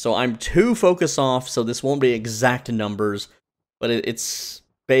 10,000. So I'm 2 focus off, so this won't be exact numbers, but it's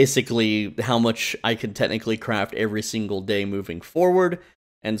basically how much I could technically craft every single day moving forward.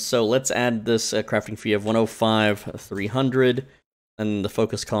 And so let's add this crafting fee of 105,300 and the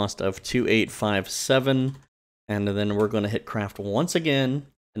focus cost of 2,857. And then we're going to hit craft once again.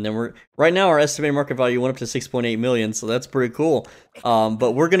 And then right now our estimated market value went up to 6.8 million, so that's pretty cool.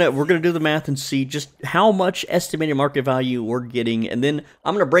 But we're gonna do the math and see just how much estimated market value we're getting, and then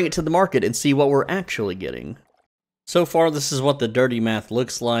I'm gonna bring it to the market and see what we're actually getting. So far, this is what the dirty math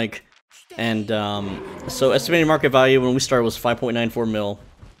looks like. And so estimated market value when we started was 5.94 mil.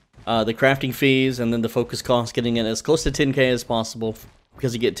 The crafting fees and then the focus cost, getting it as close to 10k as possible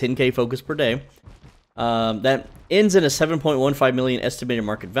because you get 10k focus per day. That ends in a 7.15 million estimated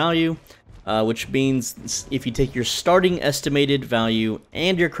market value, which means if you take your starting estimated value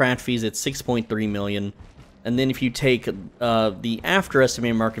and your craft fees, it's 6.3 million. And then if you take the after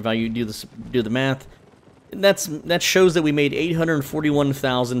estimated market value, do the math. That shows that we made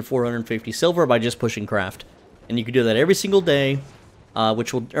 841,450 silver by just pushing craft, and you can do that every single day,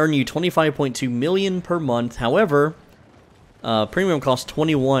 which will earn you 25.2 million per month. However, premium costs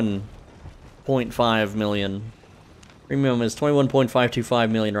 21.5 million. Premium is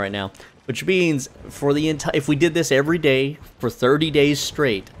 21.525 million right now, which means for the if we did this every day for 30 days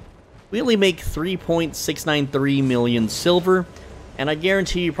straight, we only make 3.693 million silver. And I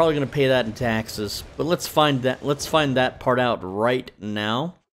guarantee you're probably going to pay that in taxes. But let's find that part out right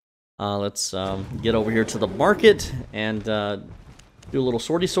now. Let's get over here to the market and do a little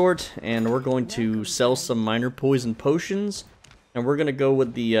sorty sort. And we're going to sell some minor poison potions. And we're going to go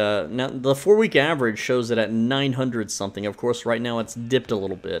with the... now, the 4-week average shows it at 900 something. Of course, right now it's dipped a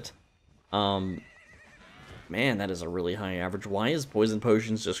little bit. Man, that is a really high average. Why is poison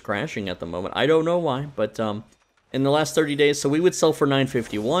potions just crashing at the moment? I don't know why, but... in the last 30 days, so we would sell for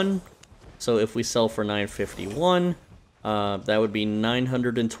 951. So if we sell for 951, that would be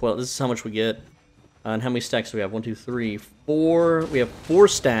 912. This is how much we get. And how many stacks do we have? 1, 2, 3, 4. We have 4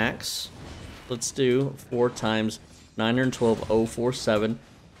 stacks. Let's do 4 times 912,047.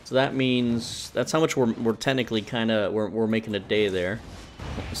 So that means that's how much we're technically kind of we're making a day there.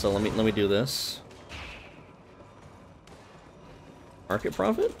 So let me do this. Market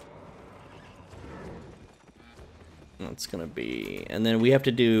profit. That's gonna be, and then we have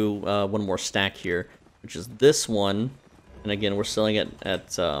to do one more stack here, which is this one, and again we're selling it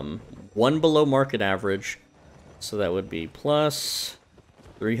at 1 below market average, so that would be plus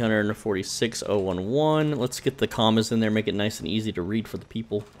 346,011. Let's get the commas in there, make it nice and easy to read for the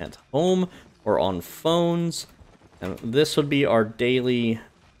people at home or on phones. And this would be our daily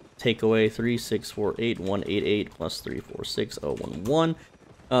takeaway: 3648188 plus 346,011.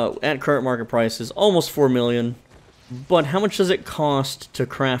 At current market prices, almost 4 million. But how much does it cost to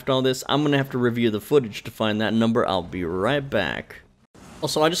craft all this? I'm going to have to review the footage to find that number. I'll be right back.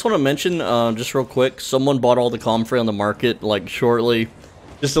 Also, I just want to mention, just real quick, someone bought all the comfrey on the market, like, shortly,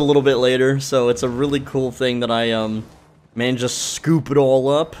 just a little bit later. So it's a really cool thing that I, just scoop it all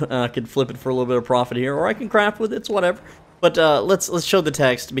up. I could flip it for a little bit of profit here, or I can craft with it, it's whatever. But let's show the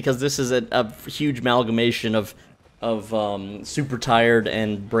text, because this is a huge amalgamation of super tired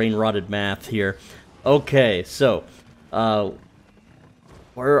and brain-rotted math here. Okay, so...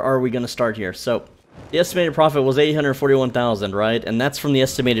 where are we going to start here? So, the estimated profit was 841,000, right? And that's from the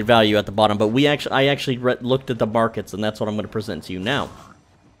estimated value at the bottom. But I actually looked at the markets, and that's what I'm going to present to you now.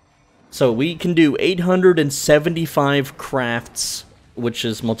 So, we can do 875 crafts, which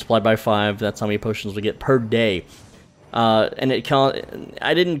is multiplied by 5. That's how many potions we get per day. And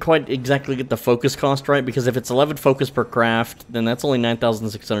I didn't quite exactly get the focus cost right, because if it's 11 focus per craft, then that's only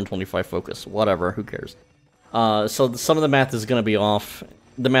 9,625 focus. Whatever, who cares? So some of the math is going to be off.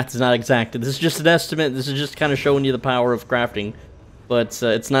 The math is not exact. This is just an estimate. This is just kind of showing you the power of crafting. But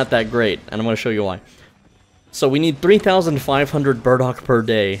it's not that great, and I'm going to show you why. So we need 3,500 burdock per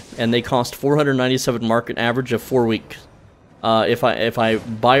day, and they cost 497 market average of 4 weeks. If I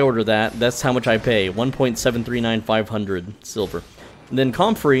buy order that, that's how much I pay, 1.739500 silver. And then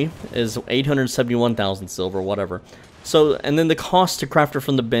comfrey is 871,000 silver, whatever. So, and then the cost to craft it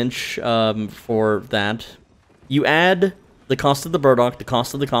from the bench for that, you add the cost of the burdock, the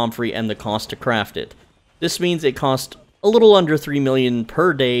cost of the comfrey, and the cost to craft it. This means it costs a little under 3 million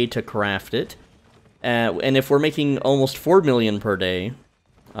per day to craft it. And if we're making almost 4 million per day,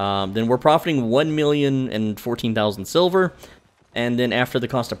 then we're profiting 1,014,000 silver. And then after the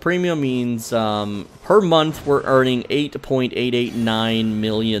cost of premium means per month we're earning 8.889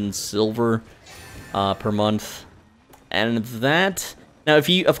 million silver per month. And that, now if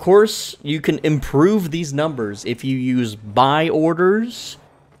you, of course, you can improve these numbers if you use buy orders.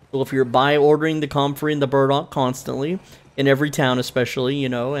 Well, if you're buy ordering the comfrey and the burdock constantly, in every town especially, you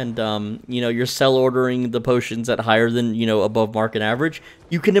know, and, you know, you're sell ordering the potions at higher than, you know, above market average,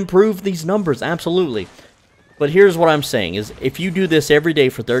 you can improve these numbers, absolutely. But here's what I'm saying, is if you do this every day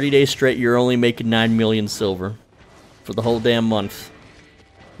for 30 days straight, you're only making 9 million silver for the whole damn month.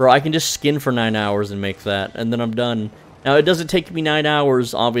 Bro, I can just skin for 9 hours and make that, and then I'm done. Now, it doesn't take me 9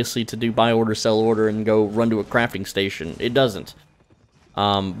 hours, obviously, to do buy order, sell order, and go run to a crafting station. It doesn't.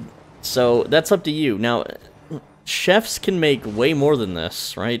 So, that's up to you. Now, chefs can make way more than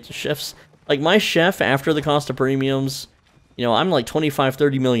this, right? Chefs, like my chef, after the cost of premiums, you know, I'm like 25,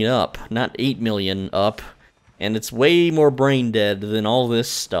 30 million up, not 8 million up. And it's way more brain dead than all this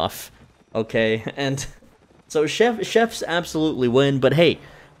stuff, okay? And so chefs absolutely win, but hey,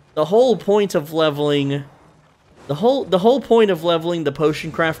 the whole point of leveling... The whole point of leveling the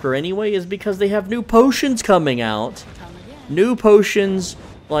potion crafter anyway is because they have new potions coming out. New potions,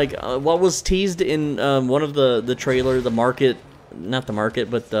 like what was teased in one of the trailer, the market, not the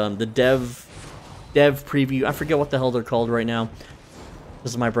market, but the dev preview. I forget what the hell they're called right now,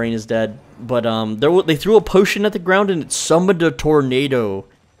 because my brain is dead. But they threw a potion at the ground and it summoned a tornado.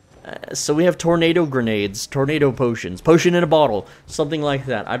 So we have tornado grenades, tornado potions, potion in a bottle, something like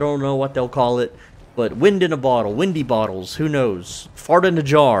that. I don't know what they'll call it. But wind in a bottle, windy bottles, who knows? Fart in a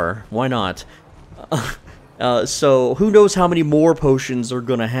jar, why not? So, who knows how many more potions they're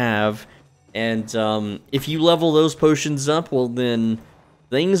gonna have. And if you level those potions up, well then,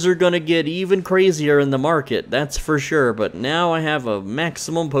 things are gonna get even crazier in the market, that's for sure. But now I have a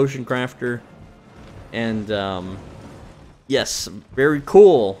maximum potion crafter. And, yes, very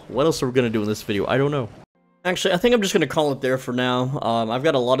cool. What else are we gonna do in this video? I don't know. Actually, I think I'm just going to call it there for now. I've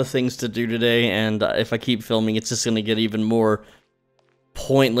got a lot of things to do today, and if I keep filming, it's just going to get even more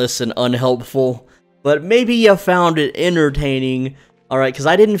pointless and unhelpful. But maybe you found it entertaining. Alright, because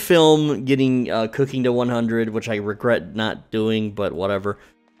I didn't film getting cooking to 100, which I regret not doing, but whatever.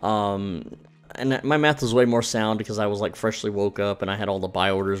 And my math was way more sound because I was like freshly woke up and I had all the buy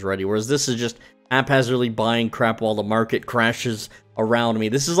orders ready, whereas this is just haphazardly buying crap while the market crashes around me.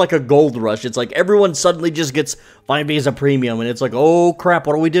 This is like a gold rush. It's like everyone suddenly just gets 5 days of premium and it's like, oh crap,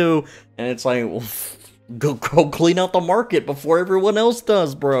 what do we do? And it's like, well, go clean out the market before everyone else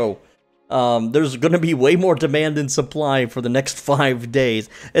does, bro. There's gonna be way more demand than supply for the next 5 days,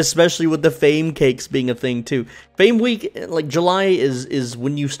 especially with the fame cakes being a thing too. Fame week, like July is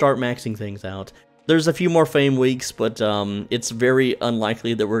when you start maxing things out. There's a few more fame weeks, but it's very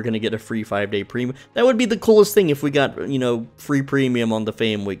unlikely that we're gonna get a free 5-day premium. That would be the coolest thing if we got, you know, free premium on the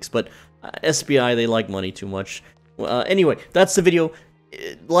fame weeks, but SBI, they like money too much. Anyway, that's the video.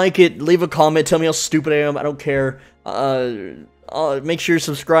 Like it, leave a comment, tell me how stupid I am, I don't care. Make sure you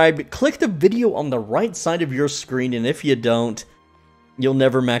subscribe. Click the video on the right side of your screen, and if you don't, you'll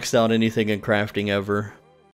never max out anything in crafting ever.